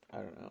I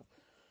don't know.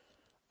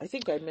 I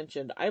think I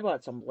mentioned I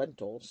bought some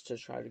lentils to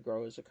try to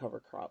grow as a cover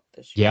crop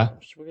this year. Yeah. So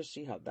we're going to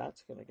see how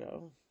that's going to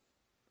go.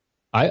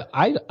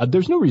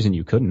 There's no reason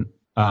you couldn't.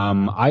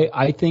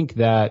 I think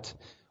that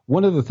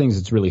one of the things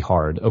that's really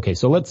hard. Okay,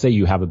 so let's say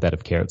you have a bed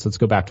of carrots. Let's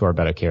go back to our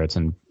bed of carrots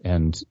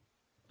and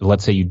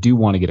let's say you do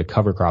want to get a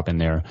cover crop in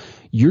there.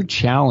 Your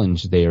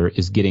challenge there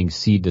is getting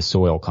seed to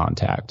soil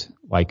contact.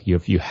 Like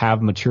if you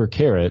have mature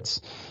carrots,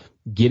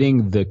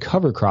 getting the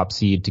cover crop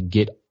seed to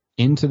get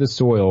into the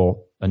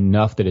soil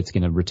enough that it's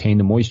going to retain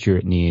the moisture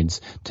it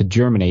needs to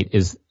germinate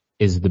is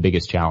the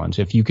biggest challenge.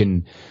 If you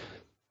can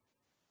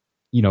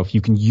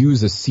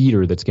use a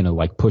seeder that's going to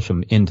like push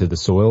them into the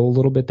soil a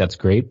little bit, that's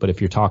great. But if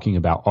you're talking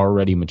about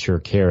already mature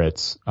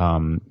carrots,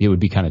 it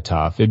would be kind of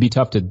tough. It'd be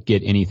tough to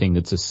get anything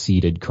that's a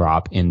seeded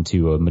crop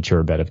into a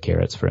mature bed of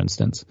carrots, for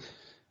instance.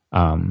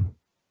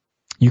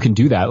 You can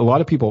do that. A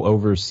lot of people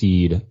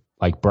overseed,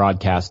 like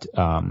broadcast,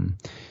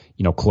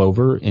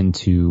 clover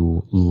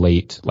into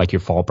late, like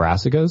your fall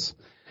brassicas.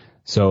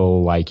 So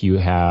like you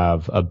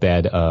have a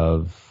bed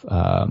of,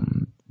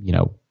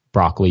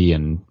 broccoli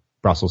and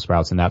Brussels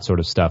sprouts and that sort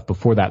of stuff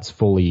before that's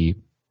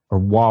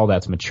while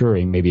that's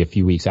maturing, maybe a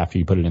few weeks after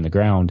you put it in the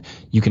ground,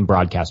 you can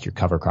broadcast your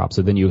cover crop.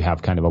 So then you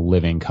have kind of a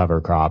living cover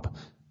crop.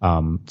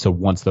 So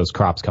once those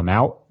crops come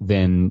out,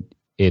 then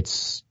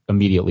it's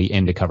immediately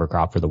into cover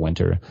crop for the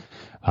winter.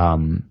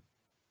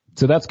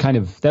 So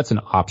that's an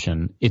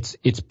option. It's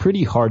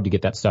pretty hard to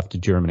get that stuff to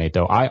germinate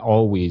though. I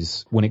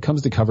always, when it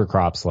comes to cover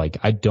crops, like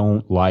I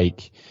don't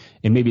like,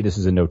 and maybe this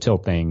is a no-till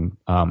thing,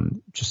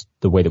 just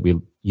the way that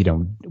we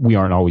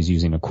aren't always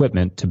using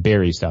equipment to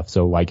bury stuff.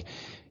 So like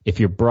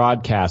if you're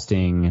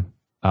broadcasting,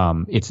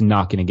 it's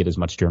not going to get as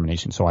much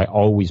germination. So I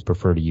always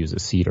prefer to use a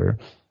seeder.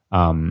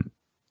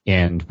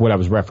 And what I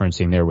was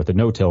referencing there with the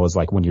no-till is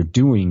like when you're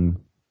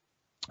doing,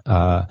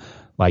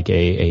 like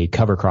a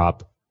cover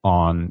crop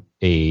on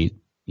a,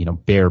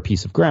 bare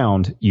piece of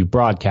ground, you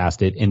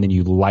broadcast it and then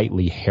you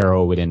lightly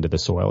harrow it into the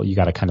soil. You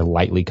got to kind of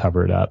lightly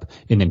cover it up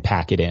and then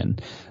pack it in.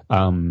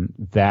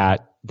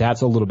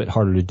 That's a little bit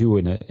harder to do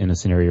in a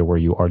scenario where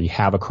you already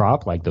have a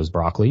crop like those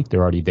broccoli.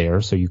 They're already there.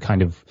 So you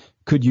kind of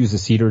could use a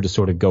seeder to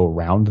sort of go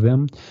around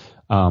them.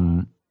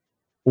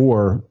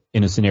 Or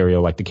in a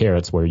scenario like the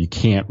carrots where you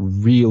can't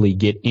really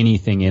get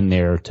anything in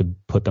there to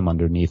put them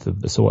underneath of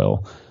the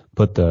soil,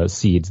 put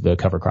the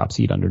cover crop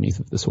seed underneath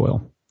of the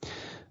soil.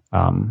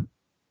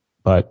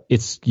 But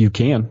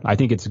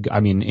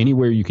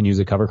anywhere you can use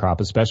a cover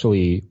crop,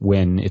 especially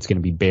when it's going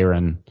to be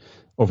barren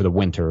over the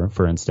winter,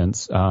 for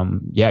instance.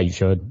 You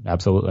should.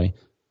 Absolutely.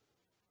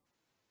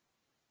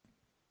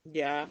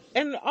 Yeah.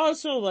 And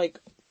also like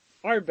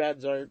our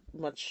beds are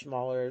much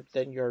smaller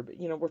than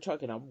we're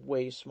talking a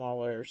way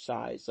smaller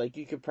size. Like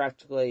you could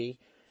practically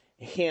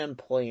hand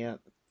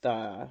plant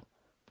the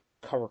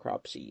cover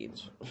crop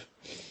seeds.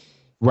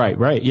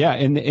 Right. Yeah.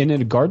 And in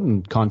a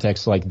garden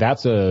context, like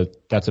that's a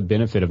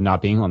benefit of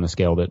not being on the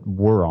scale that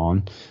we're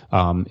on,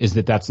 is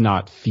that's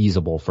not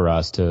feasible for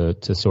us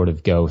to sort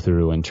of go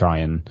through and try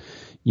and,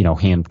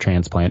 hand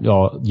transplant.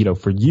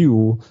 For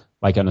you,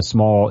 like on a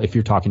small, if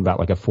you're talking about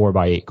like a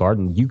 4x8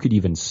 garden, you could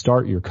even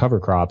start your cover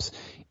crops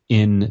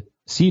in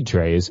seed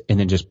trays and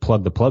then just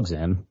plug the plugs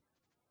in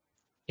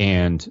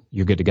and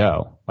you're good to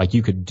go. Like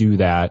you could do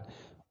that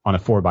on a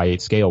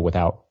 4x8 scale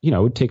without, it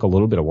would take a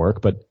little bit of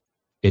work, but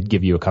it'd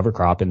give you a cover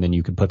crop, and then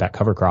you could put that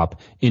cover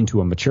crop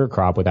into a mature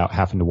crop without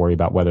having to worry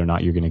about whether or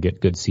not you're going to get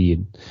good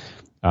seed,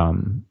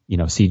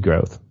 seed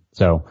growth.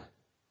 So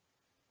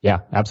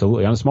yeah,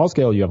 absolutely. On a small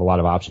scale, you have a lot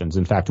of options.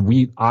 In fact,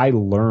 I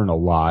learn a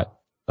lot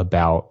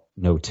about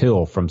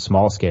no-till from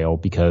small scale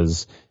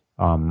because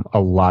a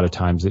lot of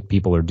times that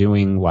people are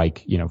doing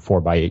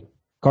 4x8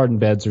 garden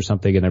beds or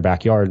something in their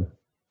backyard.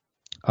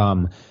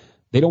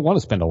 They don't want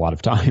to spend a lot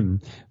of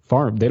time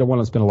they don't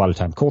want to spend a lot of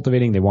time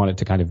cultivating. They want it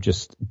to kind of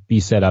just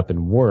be set up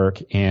and work.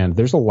 And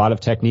there's a lot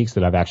of techniques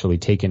that I've actually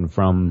taken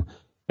from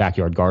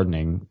backyard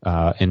gardening,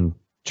 and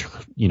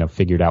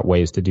figured out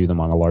ways to do them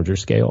on a larger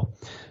scale.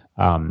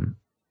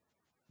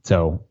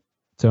 So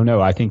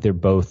no, I think they're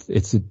both,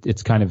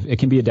 it's kind of, it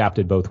can be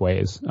adapted both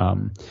ways.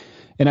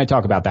 And I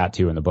talk about that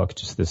too in the book,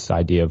 just this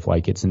idea of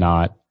it's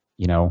not,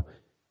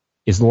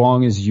 as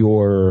long as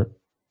you're,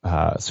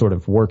 sort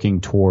of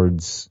working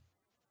towards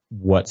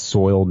what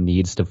soil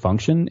needs to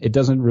function, it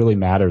doesn't really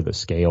matter the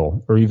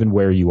scale or even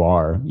where you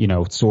are.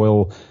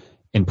 Soil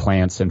and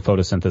plants and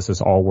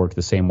photosynthesis all work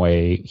the same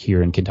way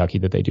here in Kentucky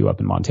that they do up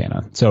in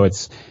Montana. So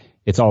it's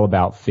all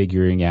about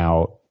figuring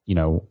out,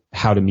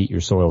 how to meet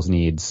your soil's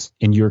needs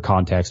in your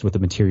context with the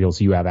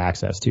materials you have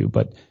access to.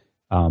 But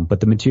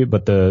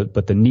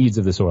the needs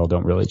of the soil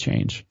don't really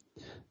change.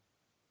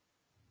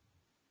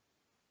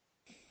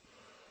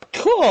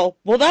 Cool.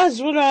 Well, that's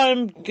what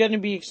I'm going to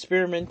be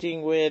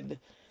experimenting with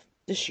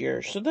this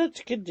year. So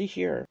that's good to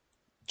hear.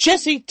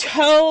 Jesse,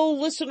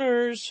 tell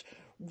listeners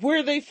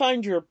where they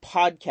find your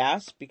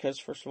podcast, because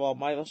first of all,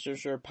 my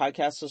listeners are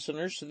podcast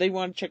listeners, so they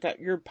want to check out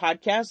your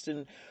podcast,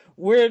 and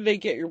where they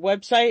get your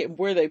website and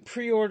where they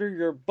pre-order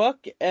your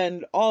book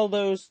and all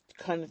those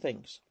kind of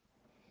things.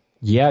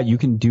 Yeah, you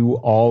can do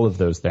all of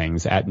those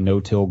things at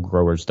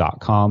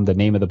no-tillgrowers.com. The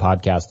name of the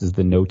podcast is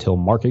the No-Till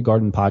Market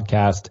Garden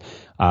Podcast.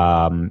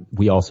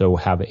 We also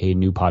have a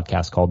new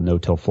podcast called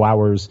No-Till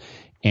Flowers.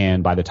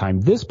 And by the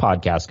time this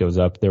podcast goes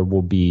up, there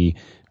will be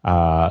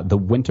the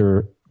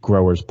Winter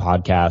Growers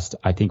Podcast.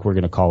 I think we're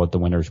going to call it the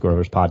Winter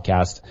Growers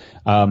Podcast.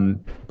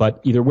 But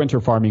either Winter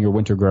Farming or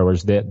Winter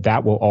Growers,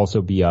 that will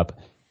also be up.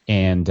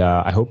 And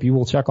I hope you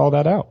will check all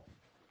that out.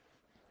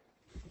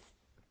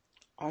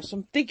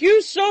 Awesome. Thank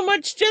you so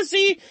much,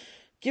 Jesse.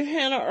 Give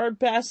Hannah our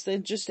best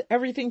and just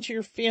everything to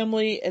your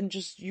family. And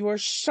just, you are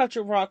such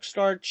a rock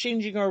star,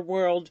 changing our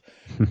world,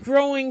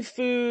 growing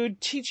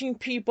food, teaching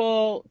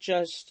people.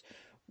 Just,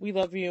 we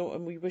love you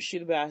and we wish you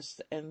the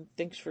best. And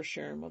thanks for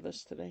sharing with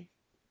us today.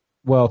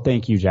 Well,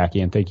 thank you,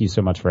 Jackie. And thank you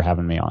so much for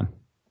having me on.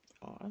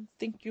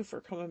 Thank you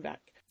for coming back.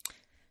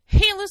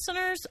 Hey,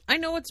 listeners, I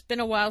know it's been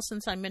a while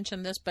since I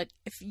mentioned this, but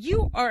if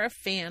you are a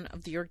fan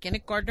of the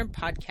Organic Gardener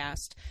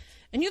podcast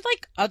and you'd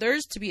like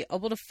others to be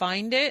able to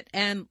find it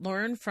and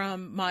learn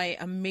from my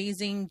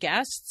amazing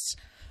guests,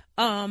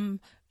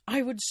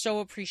 I would so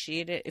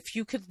appreciate it if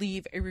you could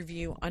leave a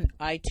review on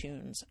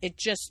iTunes. It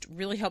just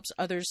really helps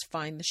others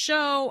find the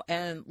show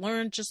and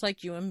learn just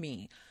like you and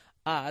me.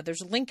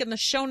 There's a link in the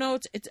show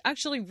notes. It's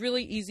actually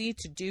really easy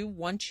to do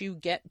once you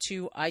get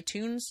to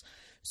iTunes.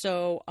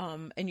 So,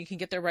 and you can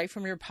get there right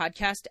from your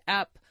podcast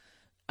app.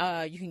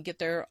 You can get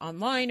there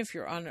online. If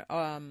you're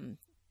on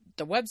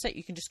the website,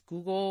 you can just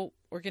Google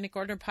Organic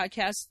Gardener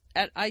Podcast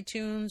at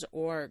iTunes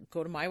or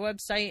go to my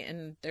website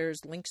and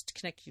there's links to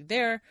connect you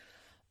there.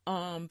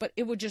 But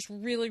it would just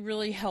really,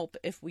 really help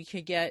if we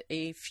could get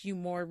a few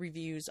more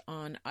reviews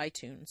on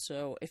iTunes.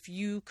 So if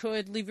you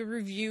could leave a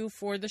review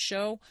for the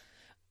show,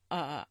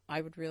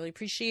 I would really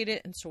appreciate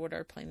it, and so would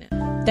our planet.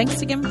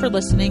 Thanks again for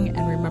listening,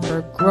 and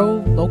remember, grow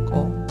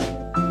local.